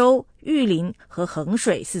兰州、玉林和衡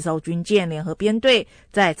水4艘军舰联合编队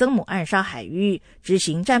在曾母暗沙海域执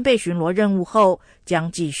行战备巡逻任务后，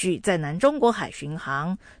将继续在南中国海巡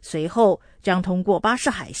航，随后将通过巴士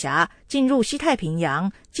海峡进入西太平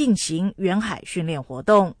洋进行远海训练活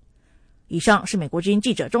动。以上是美国之音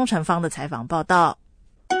记者钟成芳的采访报道。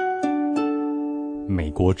美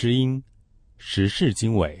国之音时事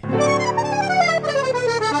经纬。时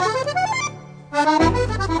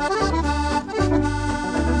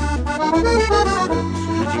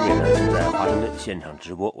事经纬呢正在华盛顿现场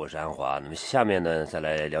直播，我是安华。那么下面呢，再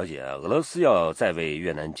来了解俄罗斯要再为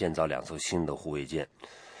越南建造2艘新的护卫舰，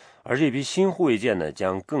而这批新护卫舰呢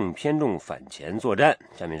将更偏重反潜作战。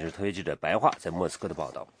下面是特约记者白桦在莫斯科的报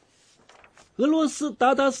道。俄罗斯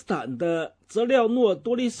达达斯坦的泽廖诺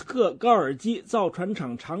多利斯克高尔基造船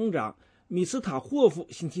厂厂长米斯塔霍夫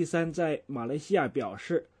星期三在马来西亚表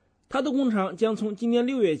示，他的工厂将从今年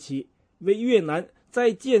6月起为越南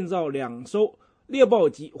再建造2艘猎豹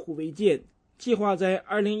级护卫舰，计划在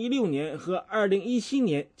2016年和2017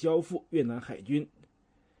年交付越南海军。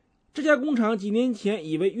这家工厂几年前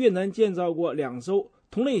已为越南建造过2艘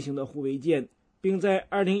同类型的护卫舰，并在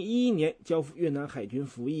2011年交付越南海军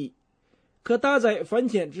服役。可搭载反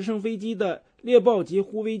潜直升飞机的猎豹级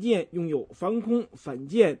护卫舰拥有防空、反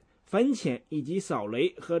舰、反潜以及扫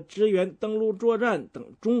雷和支援登陆作战等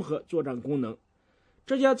综合作战功能。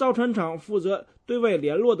这家造船厂负责对外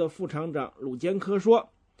联络的副厂长鲁坚科说，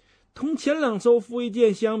同前2艘护卫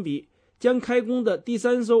舰相比，将开工的第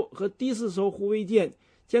3艘和第4艘护卫舰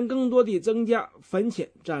将更多地增加反潜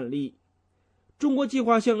战力。中国计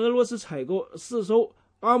划向俄罗斯采购4艘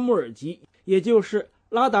阿穆尔级，也就是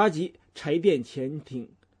拉达级柴电潜艇。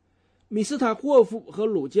米斯塔霍夫和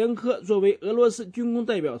鲁坚科作为俄罗斯军工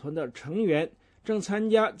代表团的成员，正参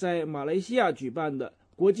加在马来西亚举办的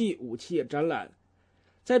国际武器业展览。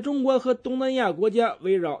在中国和东南亚国家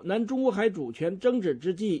围绕南中国海主权争执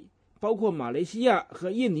之际，包括马来西亚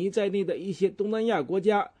和印尼在内的一些东南亚国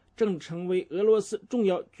家正成为俄罗斯重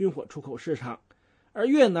要军火出口市场，而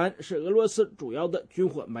越南是俄罗斯主要的军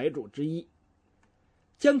火买主之一。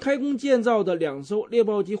将开工建造的2艘猎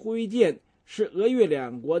豹级护卫舰是俄越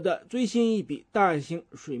2国的最新一笔大型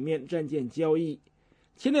水面战舰交易，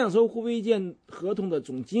前2艘护卫舰合同的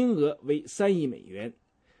总金额为3亿美元。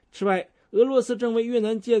此外，俄罗斯正为越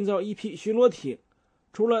南建造一批巡逻艇，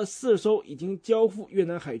除了4艘已经交付越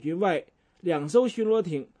南海军外，2艘巡逻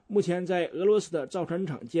艇目前在俄罗斯的造船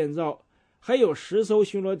厂建造，还有10艘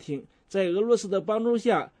巡逻艇在俄罗斯的帮助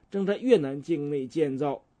下正在越南境内建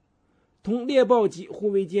造。同猎豹级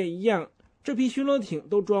护卫舰一样，这批巡逻艇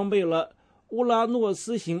都装备了乌拉诺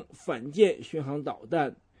斯型反舰巡航导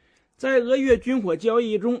弹。在俄越军火交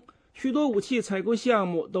易中，许多武器采购项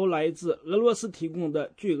目都来自俄罗斯提供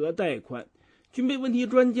的巨额贷款。军备问题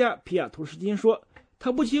专家皮亚图什金说，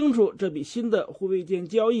他不清楚这笔新的护卫舰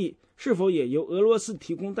交易是否也由俄罗斯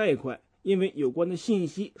提供贷款，因为有关的信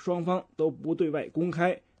息双方都不对外公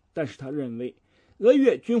开。但是他认为，俄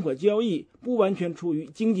越军火交易不完全出于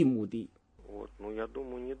经济目的。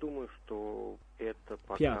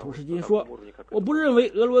皮亚图什金说，我不认为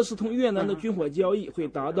俄罗斯同越南的军火交易会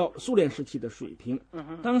达到苏联时期的水平，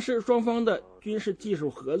当时双方的军事技术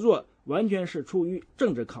合作完全是出于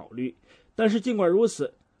政治考虑。但是尽管如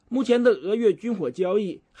此，目前的俄越军火交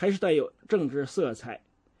易还是带有政治色彩。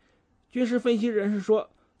军事分析人士说，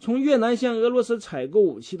从越南向俄罗斯采购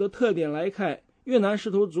武器的特点来看，越南试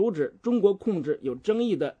图阻止中国控制有争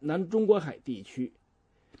议的南中国海地区，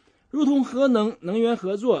如同核能源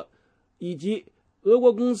合作以及俄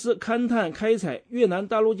国公司勘探开采越南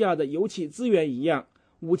大陆架的油气资源一样，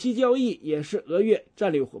武器交易也是俄越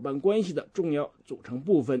战略伙伴关系的重要组成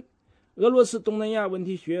部分。俄罗斯东南亚问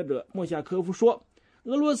题学者莫夏科夫说，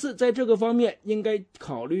俄罗斯在这个方面应该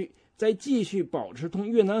考虑在继续保持同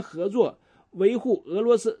越南合作，维护俄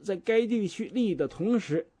罗斯在该地区利益的同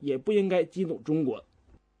时，也不应该激怒中国。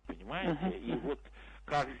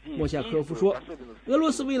莫夏科夫说，俄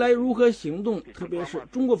罗斯未来如何行动，特别是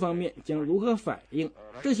中国方面将如何反应，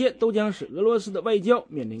这些都将使俄罗斯的外交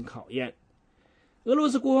面临考验。俄罗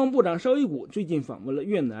斯国防部长绍伊古最近访问了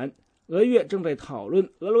越南，俄越正在讨论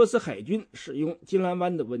俄罗斯海军使用金兰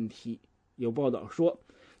湾的问题。有报道说，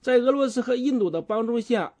在俄罗斯和印度的帮助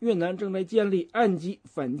下，越南正在建立岸基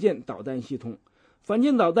反舰导弹系统。反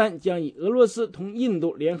舰导弹将以俄罗斯同印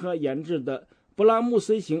度联合研制的布拉姆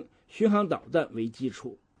斯型巡航导弹为基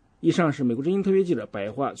础。以上是美国之音特约记者白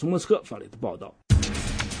桦从莫斯科发来的报道。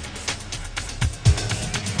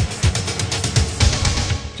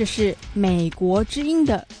这是美国之音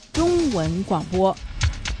的中文广播。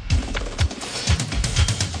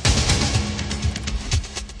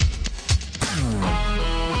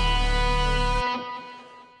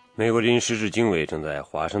美国之音时事经纬正在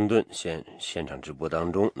华盛顿现场直播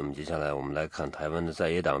当中。那么接下来我们来看台湾的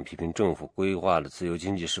在野党批评政府规划的自由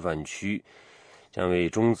经济示范区将为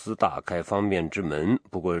中资大开方便之门。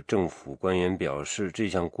不过政府官员表示，这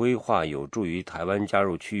项规划有助于台湾加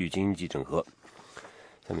入区域经济整合。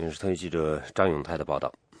下面是特约记者张永泰的报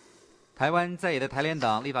道。台湾在野的台联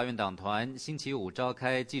党立法院党团星期五召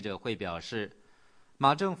开记者会表示，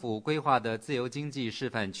马政府规划的自由经济示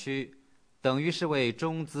范区等于是为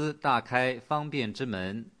中资大开方便之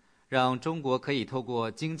门，让中国可以透过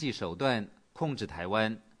经济手段控制台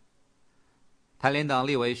湾。台联党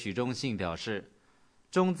立委许忠信表示，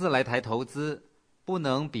中资来台投资不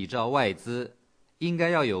能比照外资，应该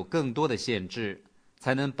要有更多的限制，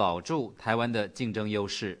才能保住台湾的竞争优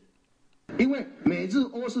势。因为美日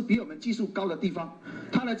欧是比我们技术高的地方，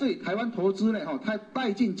他来这里台湾投资呢，他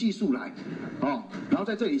带进技术来，然后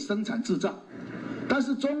在这里生产制造。但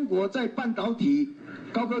是中国在半导体、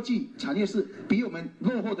高科技产业是比我们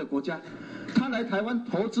落后的国家，他来台湾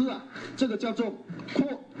投资啊，这个叫做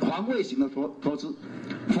防卫型的投资。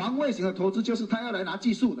防卫型的投资就是他要来拿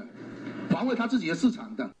技术的，防卫他自己的市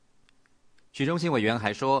场的。许忠信委员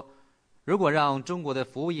还说，如果让中国的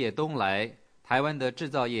服务业东来，台湾的制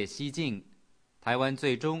造业西进，台湾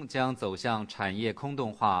最终将走向产业空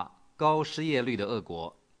洞化、高失业率的恶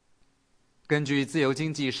果。根据自由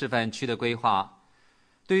经济示范区的规划，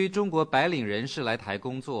对于中国白领人士来台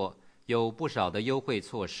工作，有不少的优惠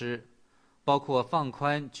措施，包括放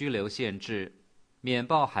宽居留限制、免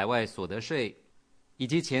报海外所得税，以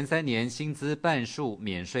及前3年薪资半数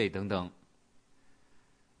免税等等。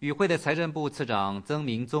与会的财政部次长曾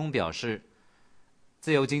明宗表示，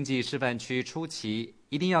自由经济示范区初期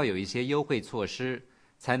一定要有一些优惠措施，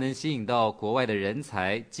才能吸引到国外的人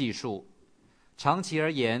才、技术，长期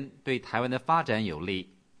而言对台湾的发展有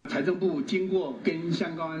利。财政部经过跟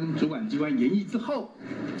相关主管机关研议之后，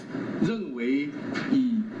认为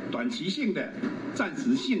以短期性的、暂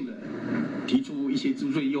时性的提出一些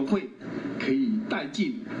租税优惠，可以带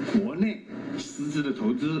进国内实质的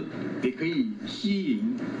投资，也可以吸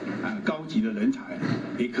引高级的人才，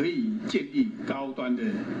也可以建立高端的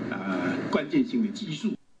关键性的技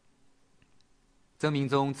术。曾明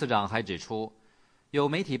宗次长还指出，有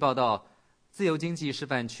媒体报道，自由经济示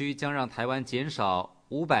范区将让台湾减少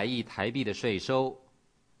500亿台币的税收。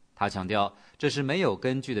他强调，这是没有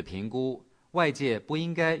根据的评估，外界不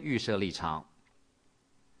应该预设立场。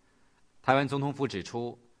台湾总统府指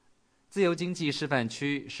出，自由经济示范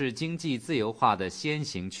区是经济自由化的先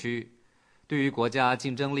行区，对于国家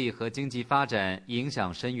竞争力和经济发展影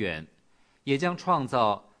响深远，也将创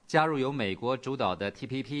造加入由美国主导的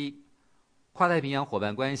TPP 跨太平洋伙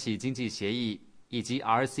伴关系经济协议以及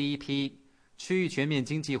RCEP 区域全面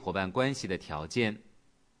经济伙伴关系的条件。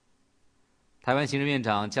台湾行政院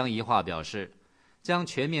长江宜樺表示，将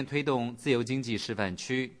全面推动自由经济示范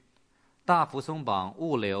区，大幅松绑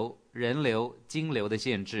物流、人流、金流的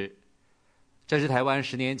限制。这是台湾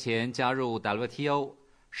10年前加入 WTO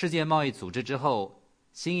世界贸易组织之后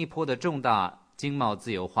新一波的重大经贸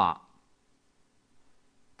自由化。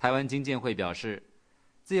台湾经建会表示，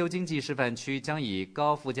自由经济示范区将以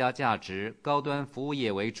高附加价值、高端服务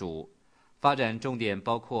业为主，发展重点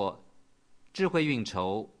包括智慧运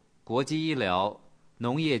筹、国际医疗、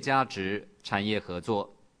农业加值、产业合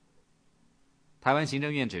作。台湾行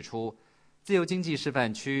政院指出，自由经济示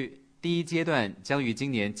范区第一阶段将于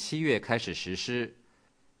今年7月开始实施，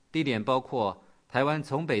地点包括台湾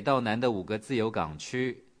从北到南的5个自由港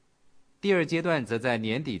区。第二阶段则在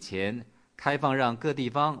年底前开放，让各地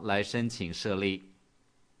方来申请设立。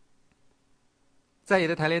在野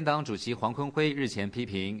的台联党主席黄坤辉日前批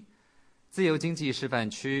评，自由经济示范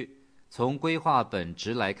区从规划本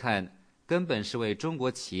质来看，根本是为中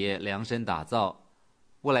国企业量身打造，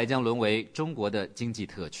未来将沦为中国的经济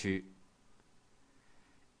特区。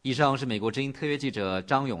以上是美国之音特约记者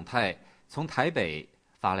张永泰从台北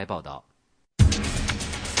发来报道。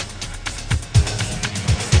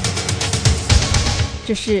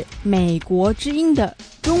这是美国之音的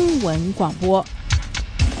中文广播。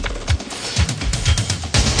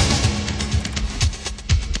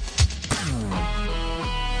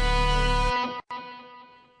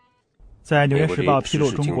在《纽约时报》披露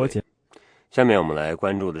中国节，下面我们来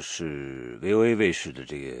关注的是 VOA 卫视的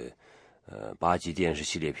这个8集电视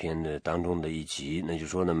系列片的当中的一集，那就是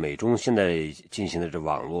说呢，美中现在进行的这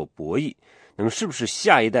网络博弈，那么是不是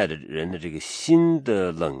下一代的人的这个新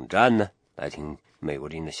的冷战呢？来听美国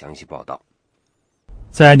之音的详细报道。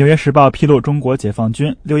在《纽约时报》披露中国解放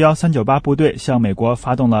军61398部队向美国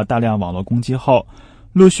发动了大量网络攻击后，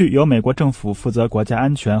陆续由美国政府负责国家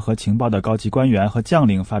安全和情报的高级官员和将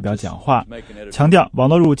领发表讲话，强调网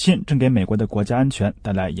络入侵正给美国的国家安全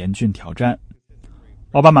带来严峻挑战。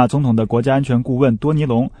奥巴马总统的国家安全顾问多尼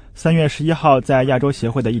龙3月11号在亚洲协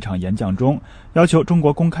会的一场演讲中，要求中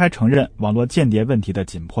国公开承认网络间谍问题的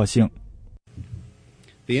紧迫性。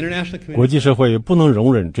国际社会不能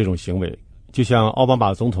容忍这种行为，就像奥巴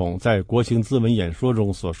马总统在国情咨文演说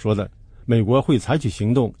中所说的，美国会采取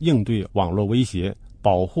行动应对网络威胁，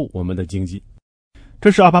保护我们的经济。这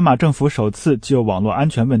是奥巴马政府首次就网络安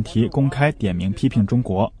全问题公开点名批评中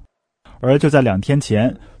国。而就在2天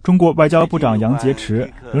前，中国外交部长杨洁篪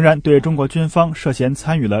仍然对中国军方涉嫌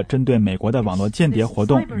参与了针对美国的网络间谍活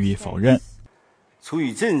动予以否认。出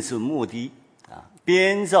于政治目的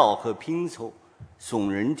编造和拼凑耸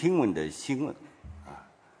人听闻的新闻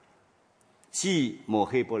既抹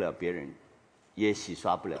黑不了别人，也洗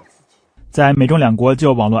刷不了自己。在美中两国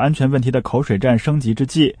就网络安全问题的口水战升级之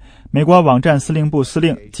际，美国网站司令部司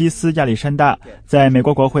令基斯亚历山大在美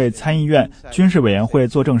国国会参议院军事委员会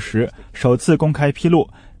作证时，首次公开披露，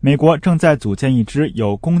美国正在组建一支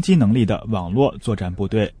有攻击能力的网络作战部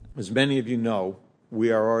队。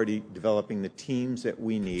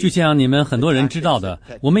就像你们很多人知道的，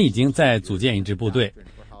我们已经在组建一支部队，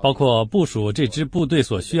包括部署这支部队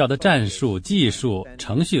所需要的战术、技术、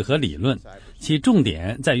程序和理论，其重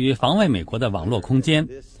点在于防卫美国的网络空间。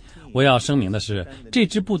我要声明的是，这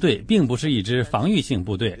支部队并不是一支防御性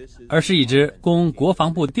部队，而是一支供国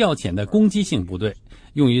防部调遣的攻击性部队，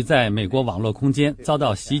用于在美国网络空间遭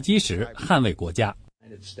到袭击时捍卫国家。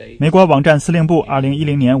美国网站司令部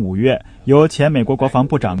2010年5月由前美国国防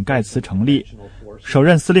部长盖茨成立，首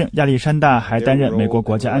任司令亚历山大还担任美国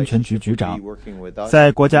国家安全局局长。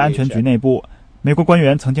在国家安全局内部，美国官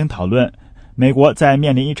员曾经讨论，美国在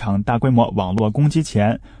面临一场大规模网络攻击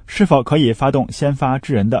前，是否可以发动先发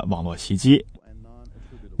制人的网络袭击。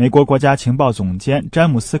美国国家情报总监詹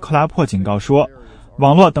姆斯·克拉珀警告说，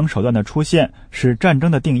网络等手段的出现使战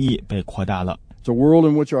争的定义被扩大了。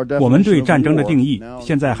我们对战争的定义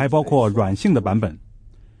现在还包括软性的版本，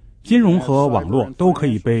金融和网络都可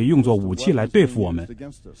以被用作武器来对付我们，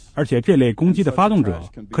而且这类攻击的发动者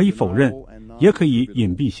可以否认，也可以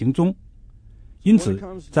隐蔽行踪。因此，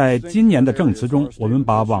在今年的证词中，我们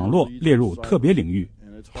把网络列入特别领域，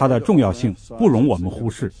它的重要性不容我们忽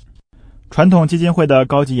视。传统基金会的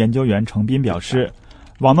高级研究员程斌表示，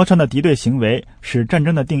网络上的敌对行为使战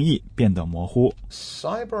争的定义变得模糊。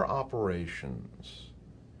Cyber operations,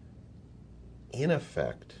 in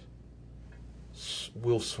effect,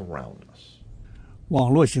 will surround us.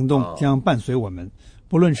 网络行动将伴随我们，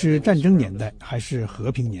不论是战争年代还是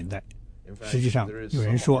和平年代。实际上，有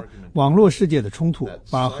人说，网络世界的冲突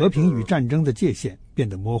把和平与战争的界限变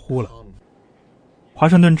得模糊了。华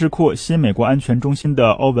盛顿智库新美国安全中心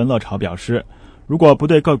的欧文乐潮表示，如果不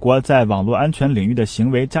对各国在网络安全领域的行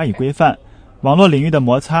为加以规范，网络领域的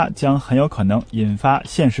摩擦将很有可能引发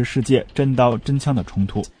现实世界真刀真枪的冲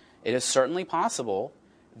突。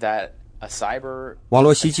网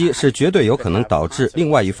络袭击是绝对有可能导致另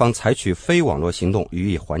外一方采取非网络行动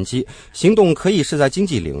予以还击，行动可以是在经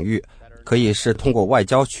济领域，可以是通过外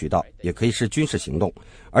交渠道，也可以是军事行动，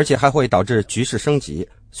而且还会导致局势升级。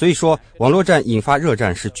所以说，网络战引发热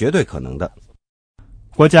战是绝对可能的。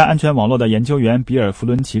国家安全网络的研究员比尔·弗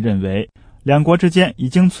伦奇认为，两国之间已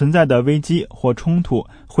经存在的危机或冲突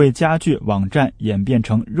会加剧网战演变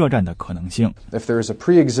成热战的可能性。If there is a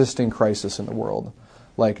pre-existing crisis in the world,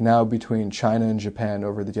 like now between China and Japan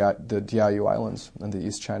over the Diaoyu Islands and the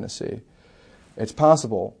East China Sea, it's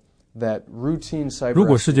possible that routine cyber. 如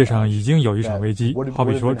果世界上已经有一场危机，好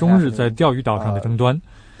比说中日在钓鱼岛上的争端，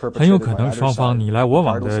很有可能双方你来我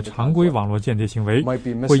往的常规网络间谍行为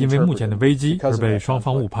会因为目前的危机而被双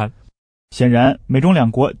方误判。显然，美中两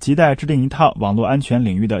国亟待制定一套网络安全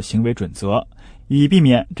领域的行为准则，以避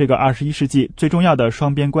免这个21世纪最重要的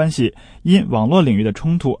双边关系因网络领域的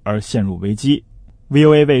冲突而陷入危机。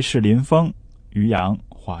VOA 卫视林峰、于洋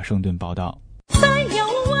华盛顿报道。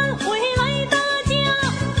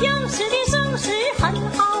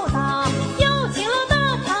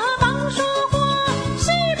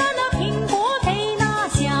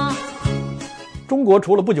中国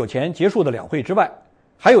除了不久前结束的两会之外，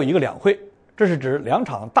还有一个两会，这是指两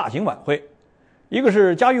场大型晚会，一个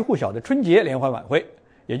是家喻户晓的春节联欢晚会，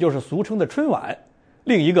也就是俗称的春晚，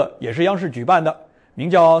另一个也是央视举办的，名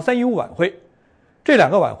叫315晚会。这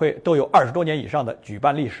两个晚会都有20多年以上的举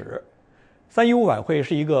办历史。315晚会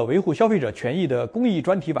是一个维护消费者权益的公益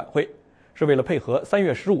专题晚会，是为了配合3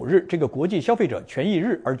月15日这个国际消费者权益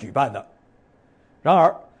日而举办的。然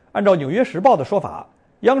而，按照《纽约时报》的说法，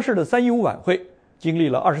央视的315晚会经历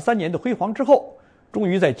了23年的辉煌之后，终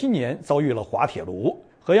于在今年遭遇了滑铁卢，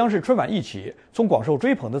和央视春晚一起，从广受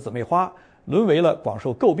追捧的姊妹花沦为了广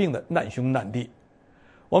受诟病的难兄难弟。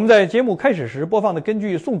我们在节目开始时播放的根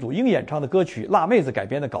据宋祖英演唱的歌曲《辣妹子》改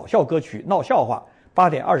编的搞笑歌曲《闹笑话》8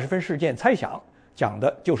点20分事件猜想，讲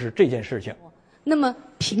的就是这件事情。那么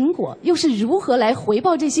苹果又是如何来回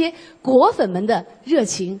报这些果粉们的热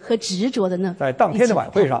情和执着的呢？在当天的晚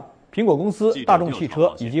会上，苹果公司、大众汽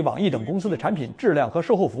车以及网易等公司的产品质量和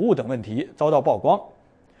售后服务等问题遭到曝光。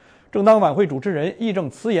正当晚会主持人义正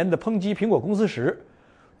辞严地抨击苹果公司时，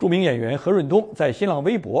著名演员何润东在新浪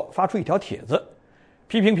微博发出一条帖子，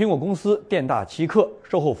批评苹果公司店大欺客，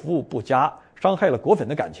售后服务不佳，伤害了果粉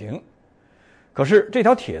的感情。可是这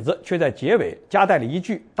条帖子却在结尾加带了一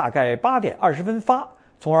句大概8点20分发，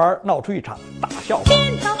从而闹出一场大笑话。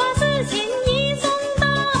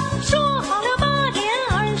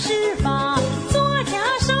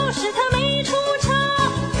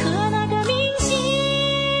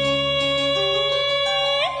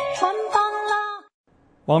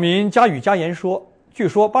网民加语加言说，据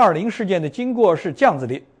说820事件的经过是这样子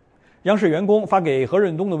的：央视员工发给何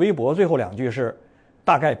润东的微博最后2句是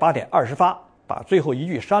大概8点20发，把最后1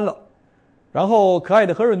句删了，然后可爱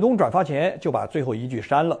的何润东转发前就把最后1句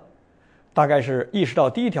删了，大概是意识到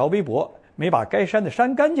第一条微博没把该删的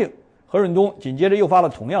删干净，何润东紧接着又发了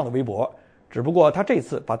同样的微博，只不过他这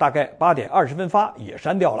次把大概8点20分发也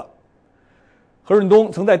删掉了。何润东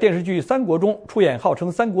曾在电视剧《三国》中出演号称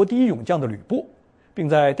三国第一勇将的吕布，并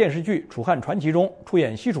在电视剧《楚汉传奇》中出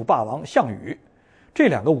演西楚霸王项羽，这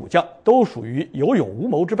2个武将都属于有勇无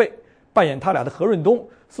谋之辈，扮演他俩的何润东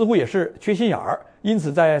似乎也是缺心眼儿，因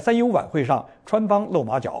此在315晚会上穿帮露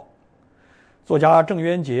马脚。作家郑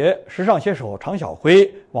渊洁、时尚写手常小辉、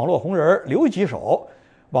网络红人刘几手、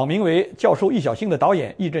网名为教授易小星的导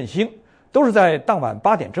演易振兴，都是在当晚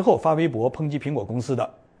8点之后发微博抨击苹果公司的，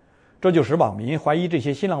这就使网民怀疑这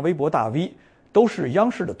些新浪微博大 V 都是央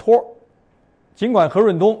视的托。尽管何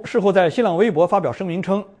润东事后在新浪微博发表声明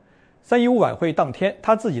称，315晚会当天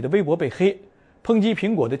他自己的微博被黑，抨击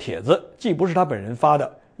苹果的帖子既不是他本人发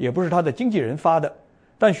的，也不是他的经纪人发的，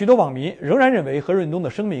但许多网民仍然认为何润东的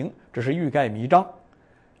声明只是欲盖弥彰。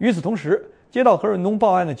与此同时，接到何润东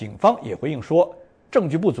报案的警方也回应说，证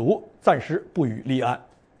据不足，暂时不予立案。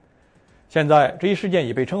现在这一事件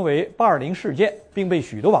也被称为820事件，并被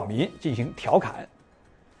许多网民进行调侃。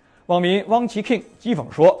网民汪其 king 讥讽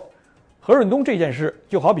说，何润东这件事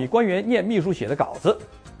就好比官员念秘书写的稿子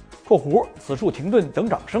（括弧此处停顿等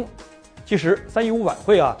掌声）。其实315晚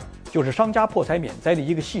会啊，就是商家破财免灾的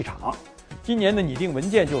一个戏场。今年的拟定文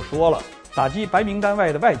件就说了，打击白名单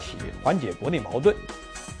外的外企，缓解国内矛盾。